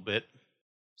little bit.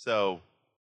 So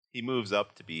he moves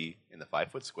up to be in the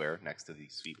 5-foot square next to the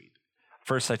seaweed.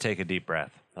 First, I take a deep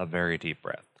breath, a very deep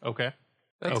breath, Okay.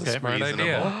 That's Okay. a smart Reasonable.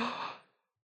 idea.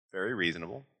 Very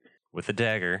reasonable. with a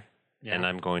dagger, Yeah. and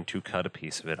I'm going to cut a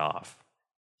piece of it off.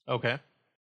 Okay.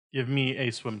 Give me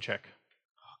a swim check.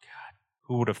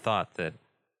 Who would have thought that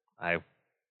I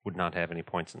would not have any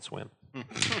points in swim?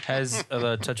 Has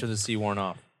the touch of the sea worn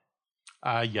off?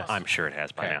 Yes. I'm sure it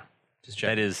has by Okay. now. Just check.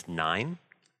 That is 9.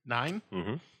 9?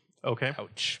 Mm-hmm. Okay.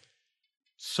 Ouch.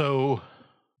 So,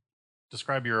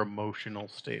 describe your emotional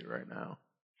state right now.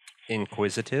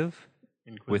 Inquisitive, with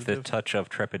a Inquisitive. touch of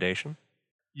trepidation.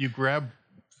 You grab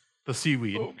the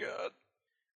seaweed. Oh, God.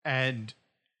 And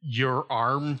your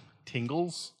arm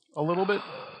tingles a little bit.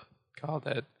 Called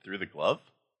it. Through the glove?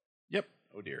 Yep.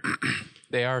 Oh, dear.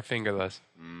 They are fingerless.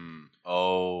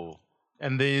 Oh.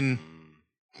 And then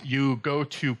you go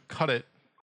to cut it.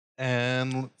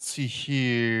 And let's see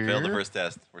here. Failed the first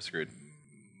test. We're screwed.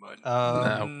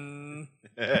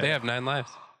 They have 9 lives.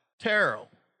 Terrell,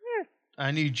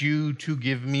 I need you to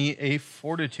give me a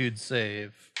fortitude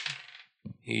save.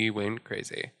 He went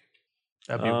crazy.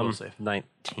 That'd be a will save.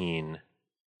 19.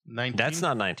 19. That's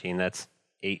not 19. That's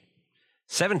 8.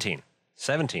 17.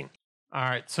 17. All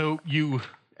right. So you,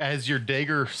 as your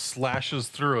dagger slashes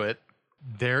through it,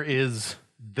 there is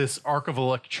this arc of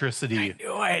electricity. I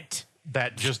knew it.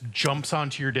 That just jumps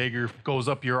onto your dagger, goes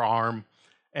up your arm,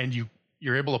 and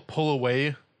you're able to pull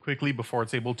away quickly before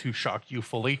it's able to shock you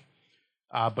fully.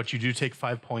 But you do take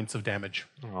 5 points of damage.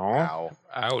 Ow.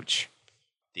 Ouch.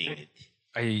 Dang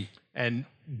it. And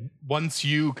once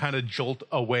you kind of jolt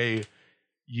away,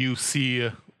 you see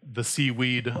the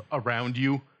seaweed around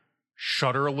you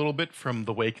shudder a little bit from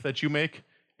the wake that you make,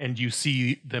 and you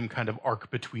see them kind of arc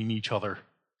between each other.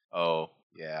 Oh,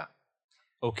 yeah.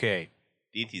 Okay.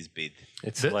 DT's bid.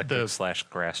 It's The- electric the- /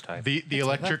 grass type. The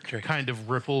electric kind of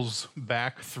ripples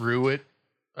back through it,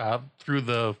 through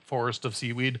the forest of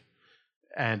seaweed,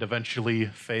 and eventually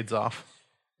fades off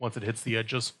once it hits the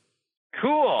edges.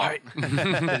 Cool.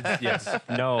 Yes.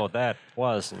 No, that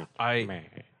wasn't I- me.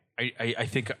 I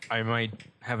think I might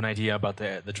have an idea about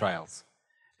the trials.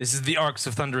 This is the Arcs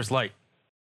of Thunderous Light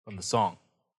from the song.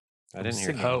 I didn't hear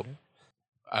Singing. that. Oh.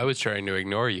 I was trying to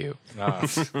ignore you.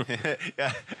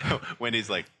 Yeah. Wendy's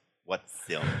like, what's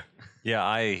still?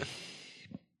 Yeah,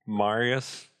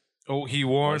 Marius. Oh, he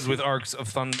warns with arcs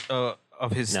of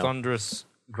of his No. thunderous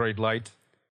great light.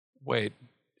 Wait,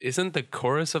 isn't the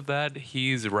chorus of that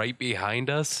he's right behind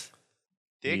us?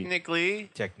 Technically,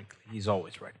 Technically, he's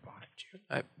always right behind you.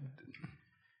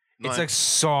 It's No, a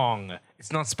song.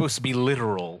 It's not supposed to be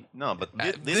literal. no, but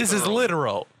This is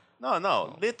literal.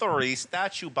 No, literally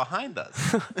statue behind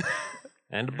us.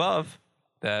 And above.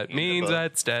 That Yeah, means but-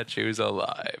 that statue's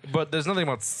alive. But there's nothing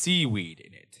about seaweed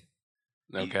in it.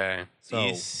 Okay. So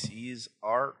He sees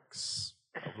arcs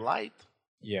of light.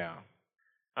 yeah,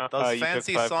 Does you took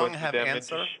Fancy 5 Song points of have damage.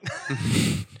 answer?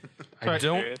 I Sorry,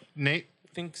 don't Marius? Nate,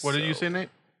 think so. what did you say, Nate?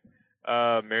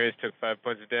 Marius took 5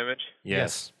 points of damage,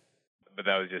 Yes. but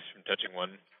that was just from touching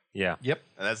one. Yeah. And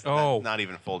that's Oh, not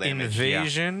even full damage.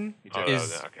 Invasion He took Oh,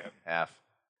 is okay. half.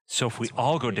 So if we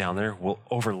all go down there, we'll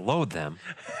overload them.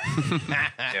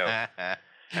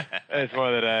 It's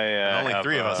more that I. Only have,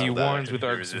 3 of us he have that. warns with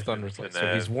energy arcs of resistance, thunderclap. and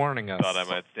So he's warning us thought I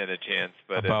might stand a chance,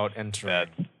 but about if entering.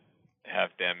 that's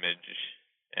half damage,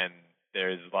 and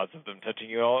there's lots of them touching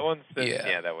you all at once, then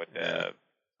Yeah. that would.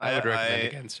 I would recommend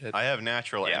against it. I have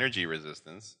natural Yeah. energy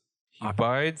resistance, He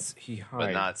bides, he hides.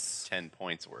 but not 10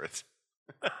 points worth.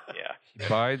 Yeah. He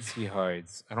bides, he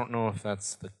hides. I don't know if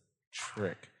that's the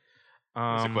trick.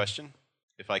 Here's a question.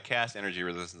 If I cast energy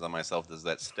resistance on myself, does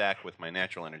that stack with my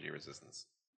natural energy resistance?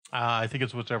 I think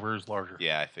it's whichever is larger.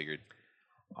 Yeah, I figured.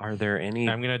 Are there any?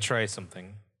 I'm gonna try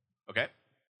something. Okay.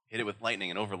 Hit it with lightning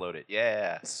and overload it.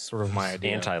 Yeah. It's sort of my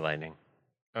idea. Anti-lightning.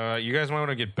 You guys might want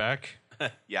to get back.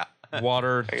 Yeah.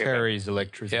 Water get back. carries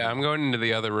electricity. Yeah, I'm going into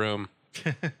the other room.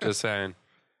 Just saying.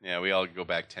 Yeah, we all go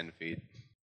back 10 feet.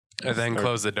 And then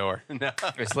close the door. No.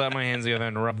 I slap my hands together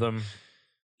and rub them,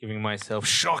 giving myself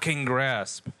shocking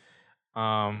grasp.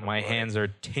 My hands are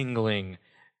tingling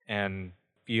and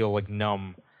feel like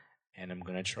numb. And I'm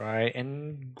gonna try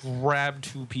and grab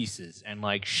 2 pieces and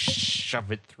like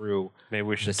shove it through. Maybe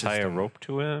we should The tie a system. rope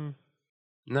to him.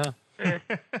 No. No,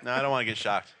 I don't want to get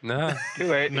shocked. No. Too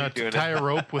late. No, he's doing tie it. a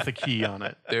rope with a key on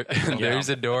it. There's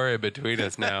a door in between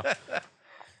us now.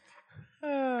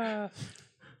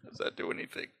 Does that do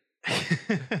anything?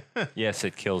 Yes,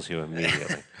 it kills you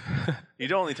immediately.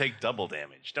 You'd only take double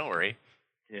damage. Don't worry.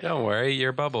 Don't worry,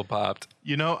 your bubble popped.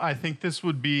 You know, I think this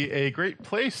would be a great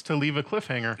place to leave a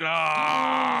cliffhanger.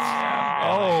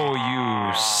 Oh,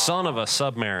 you son of a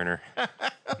submariner.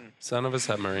 Son of a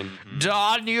submarine.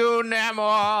 Don you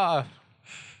Namor!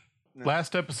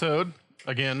 Last episode,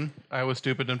 again, I was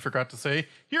stupid and forgot to say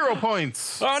hero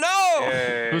points. Oh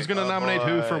no! Who's going to nominate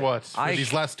who for what for I-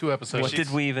 these last 2 episodes? What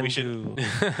did we even we should- do?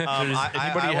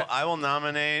 I will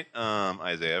nominate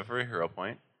Isaiah for a hero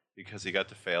point because he got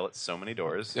to fail at so many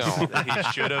doors Oh. that he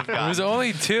should have It was gotten.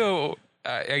 only 2.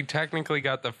 I technically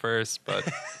got the first, but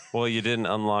Well, you didn't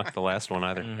unlock the last one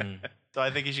either. So I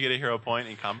think he should get a hero point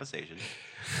in compensation.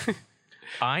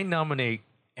 I nominate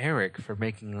Eric for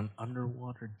making an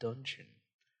underwater dungeon,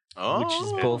 Oh. which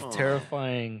is both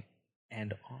terrifying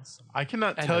and awesome. I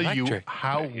cannot And tell you electric.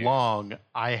 how long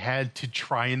I had to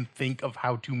try and think of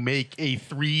how to make a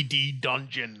 3D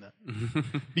dungeon.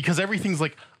 Because everything's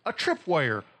like a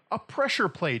tripwire, a pressure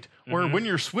plate, where when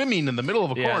you're swimming in the middle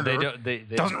of a Yeah, corridor, they don't. They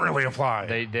doesn't really apply.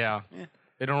 They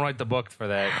don't write the book for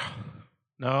that.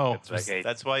 no. It's like a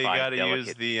That's why you fine, got to use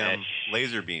delicate the mesh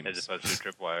laser as beams. opposed to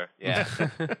tripwire. Yeah.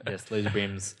 Yes, laser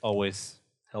beams always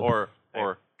help.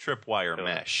 or tripwire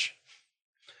mesh.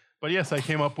 But yes, I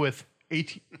came up with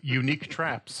 8 unique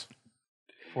traps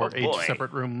for 8 boy.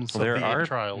 separate rooms There of the are-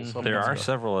 trials. There are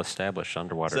several established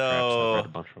underwater traps. I've So read a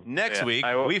bunch of them. next Yeah, week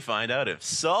I will- we find out if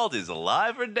Salt is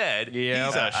alive or dead. Yeah.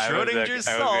 He's a I was Schrodinger going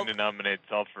Salt. to nominate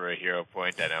Salt for a hero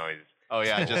point. I know he's. Oh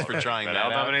yeah, just for trying But that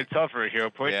I'll out. nominate Salt for a hero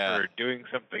point Yeah. for doing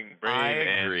something brave. I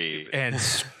and agree. stupid. and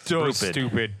so Stupid.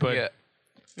 stupid, but yeah.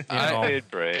 I know. did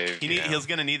brave. He's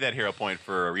gonna need that hero point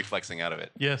for reflexing out of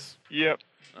it. Yes. Yep.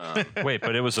 Wait,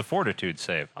 but it was a fortitude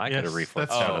save. I could have Yes,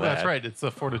 reflexed that's, out of that. that's right. It's a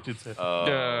fortitude save.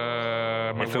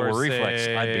 If it were reflex,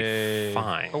 I'd be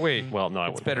fine. Oh wait, Well, no, I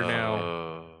it's wouldn't. better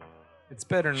now. It's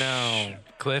better now.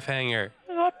 Cliffhanger.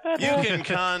 You can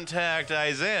contact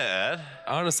Isaiah.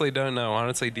 Honestly, don't know.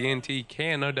 Honestly, DNT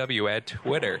KNOW at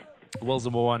Twitter.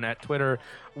 Wilzima1 at Twitter,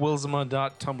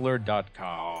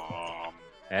 wilzima.tumblr.com.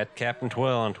 At Captain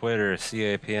Twill on Twitter,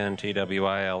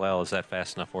 CAPNTWILL. Is that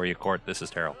fast enough for you, Court? This is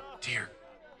Terrell. Dear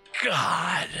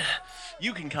God.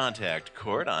 You can contact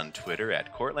Court on Twitter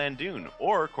at Courtlandoon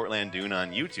or Courtlandoon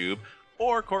on YouTube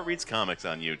or Court Reads Comics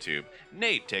on YouTube.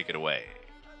 Nate, take it away.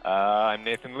 I'm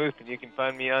Nathan Luth, and you can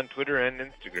find me on Twitter and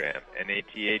Instagram.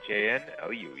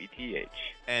 NATHANLUETH.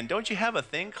 And don't you have a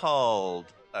thing called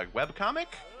a webcomic?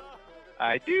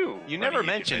 I do. You Funny never should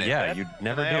mention it. Yeah, you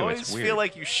never And do. I always It's weird. feel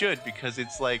like you should because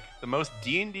it's like the most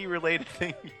D&D related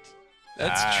thing.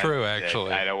 That's true,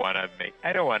 actually. I don't want to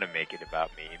make it about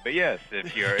me. But yes,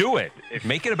 if you're Do it. If,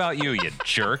 Make it about you, you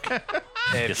jerk. You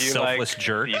if you selfless like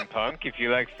jerk. steampunk, if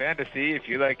you like fantasy, if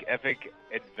you like epic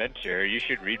adventure, you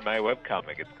should read my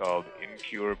webcomic. It's called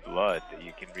Impure Blood.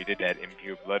 You can read it at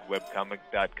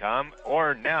impurebloodwebcomic.com,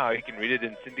 or now you can read it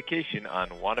in syndication on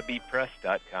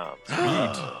wannabepress.com.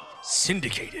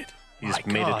 Syndicated. He's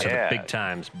made it to Yeah. the big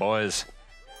times, boys.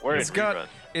 We're It's in got reruns.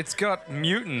 it's got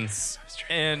mutants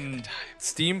and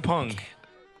steampunk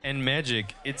and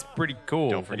magic. It's pretty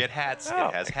cool. Don't forget hats. It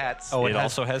has hats. Oh, It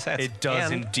also has hats. It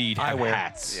does And indeed I have wear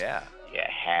hats. Yeah. Yeah,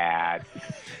 hats,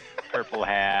 purple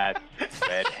hats,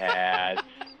 red hats,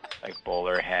 like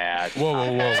bowler hats.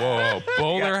 Whoa.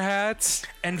 Bowler hats?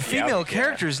 And female yeah.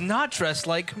 characters not dressed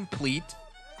like complete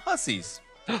hussies.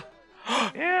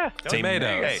 Yeah.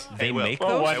 Tomatoes. Hey, They Will. make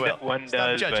Well, those? one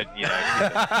Stop does, judging. but you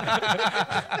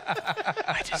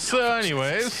know. So,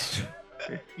 anyways,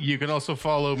 you can also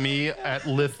follow me at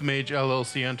Lithmage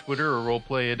LLC on Twitter or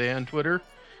Roleplay a Day on Twitter.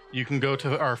 You can go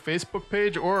to our Facebook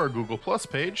page or our Google Plus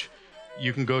page.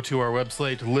 You can go to our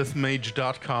website,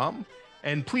 lithmage.com.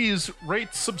 And please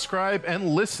rate, subscribe,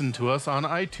 and listen to us on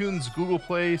iTunes, Google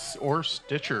Play, or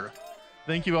Stitcher.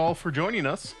 Thank you all for joining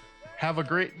us. Have a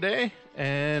great day,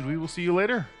 and we will see you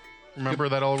later. Remember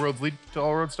that all roads lead to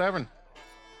All Roads Tavern.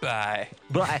 Bye.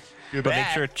 Bye. But make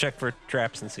sure to check for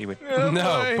traps and seaweed.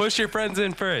 No, push your friends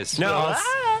in first. No.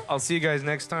 I'll see you guys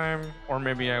next time, or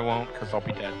maybe I won't, because I'll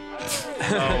be dead.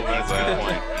 Oh, that's a good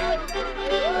point.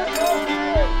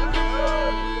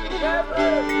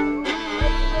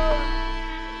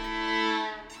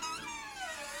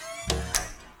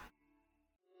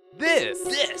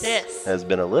 This has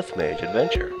been a Lithmage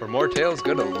adventure. For more tales,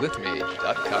 go to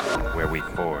lithmage.com. Where we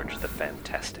forge the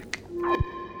fantastic.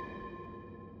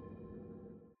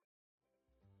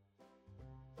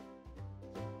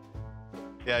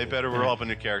 Yeah, you better roll up a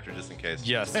new character just in case.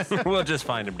 Yes. We'll just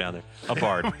find him down there. A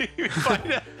bard. We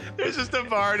find out there's just a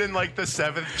bard in like the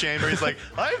 7th chamber. He's like,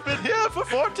 I've been here for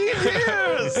 14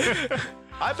 years.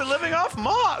 I've been living off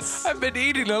moss. I've been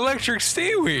eating electric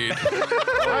seaweed.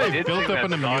 I did built sing up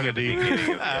that an song at the immunity.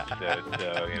 beginning of the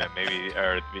episode, so you know maybe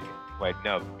wait,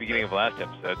 no, beginning of last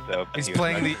episode. So He's he was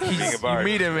playing the. being He's, a you bard.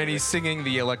 meet him and he's singing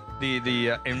the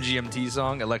MGMT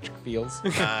song, Electric Fields.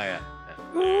 Ah, yeah.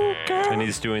 And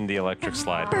he's doing the electric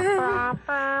slide. My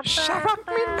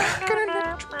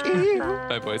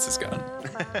voice is gone.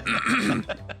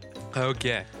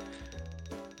 Okay.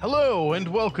 Hello, and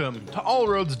welcome to All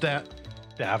Roads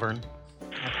Tavern.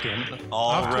 God damn it.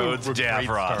 All Off to a roads great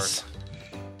Davros.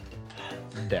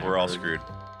 start. We're all screwed.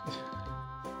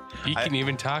 He can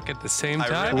even talk at the same I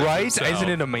time. really- Right? So, Isn't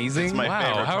it amazing? it's my Wow,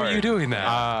 favorite how are part. you doing that?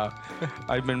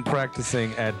 I've been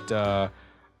practicing at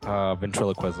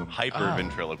ventriloquism. Hyper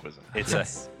ventriloquism. It's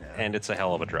it's a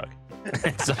hell of a drug.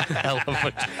 It's a hell of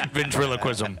a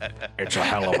ventriloquism. It's a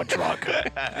hell of a drug.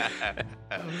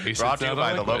 Brought to you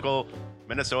by the local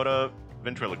Minnesota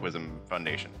Ventriloquism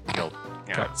Foundation. Guild.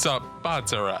 Yeah. So,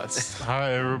 sponsor us.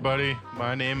 Hi, everybody.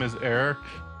 My name is Eric,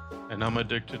 and I'm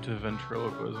addicted to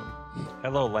ventriloquism.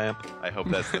 Hello, lamp. I hope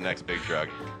that's the next big drug.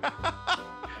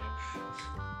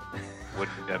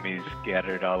 Wooden dummies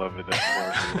scattered all over the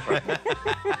floor.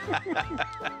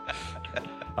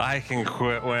 I can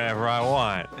quit whenever I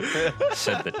want,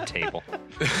 said the table.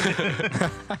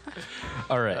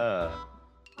 All right.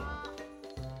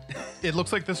 It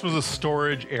looks like this was a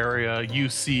storage area. You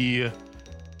see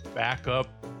backup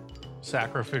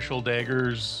sacrificial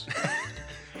daggers.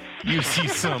 You see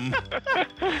some.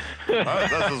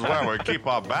 This is where we keep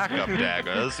our backup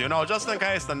daggers, just in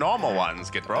case the normal ones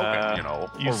get broken,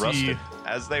 You or see- rusted.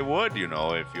 As they would,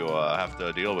 if you have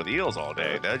to deal with eels all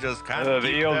day. They just kind The of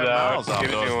keep eels their out, mouths off get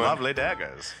a those new one. lovely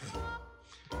daggers.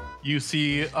 You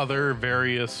see other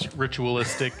various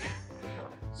ritualistic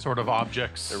sort of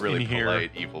objects They're really in here.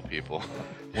 polite, evil people.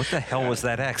 What the hell was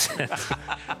that accent?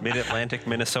 Mid-Atlantic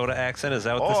Minnesota accent? Is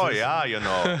that what Oh this is?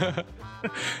 yeah,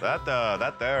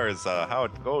 that there is how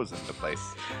it goes in the place.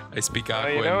 I speak Well,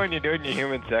 Aquan. when you're doing your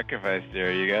human sacrifice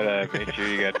there, you gotta make sure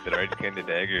you got the right kind of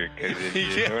dagger, because if you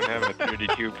Yeah. don't have a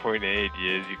 32.8,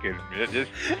 you can just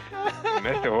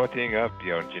mess the whole thing up,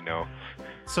 don't you know?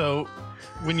 So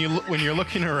when you're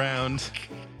looking around,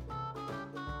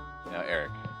 Now, Eric,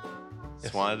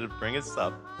 just wanted to bring us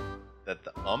up that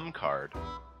the card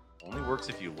only works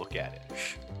if you look at it.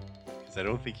 Because I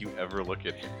don't think you ever look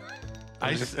at it.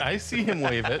 I see him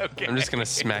wave it. I'm just gonna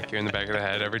smack you in the back of the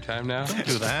head every time now.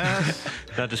 Do that.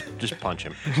 No, just punch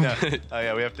him. No. Oh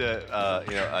yeah, we have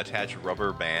to attach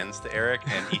rubber bands to Eric,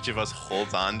 and each of us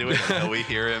holds on to it until we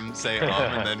hear him say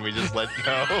and then we just let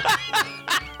go.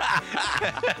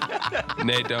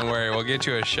 Nate, don't worry. We'll get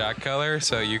you a shot color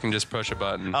so you can just push a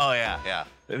button. Oh yeah.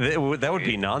 That would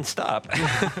be nonstop.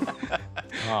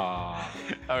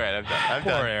 All right, I'm done. I'm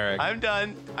Poor done. Eric. I'm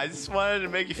done. I just wanted to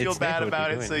make you feel It's bad Nate would be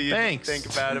about it, doing so it. you Thanks. think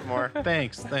about it more.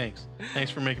 Thanks. Thanks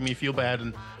for making me feel bad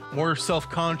and more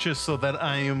self-conscious, so that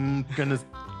I am gonna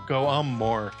go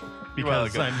more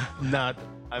because welcome. I'm not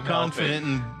I'm confident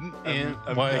in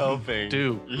I'm what I helping. can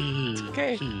do.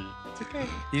 Okay. It's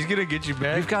He's gonna get you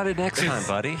back. You've got it next time,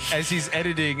 buddy. As he's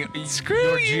editing your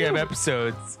GM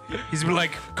episodes, he's been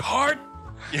like, Cart!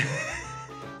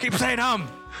 Keep saying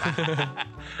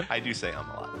I do say a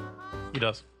lot. He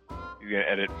does. He's gonna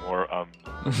edit more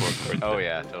Oh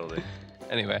yeah, totally.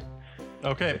 Anyway,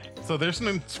 Okay, so there's an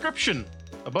inscription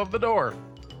above the door.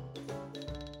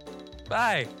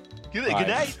 bye. Good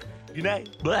night. Good night.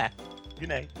 Blah. Good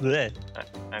night. Blah.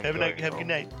 I'm Have a going good home.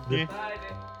 night.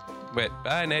 Wait,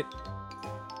 bye, Nate.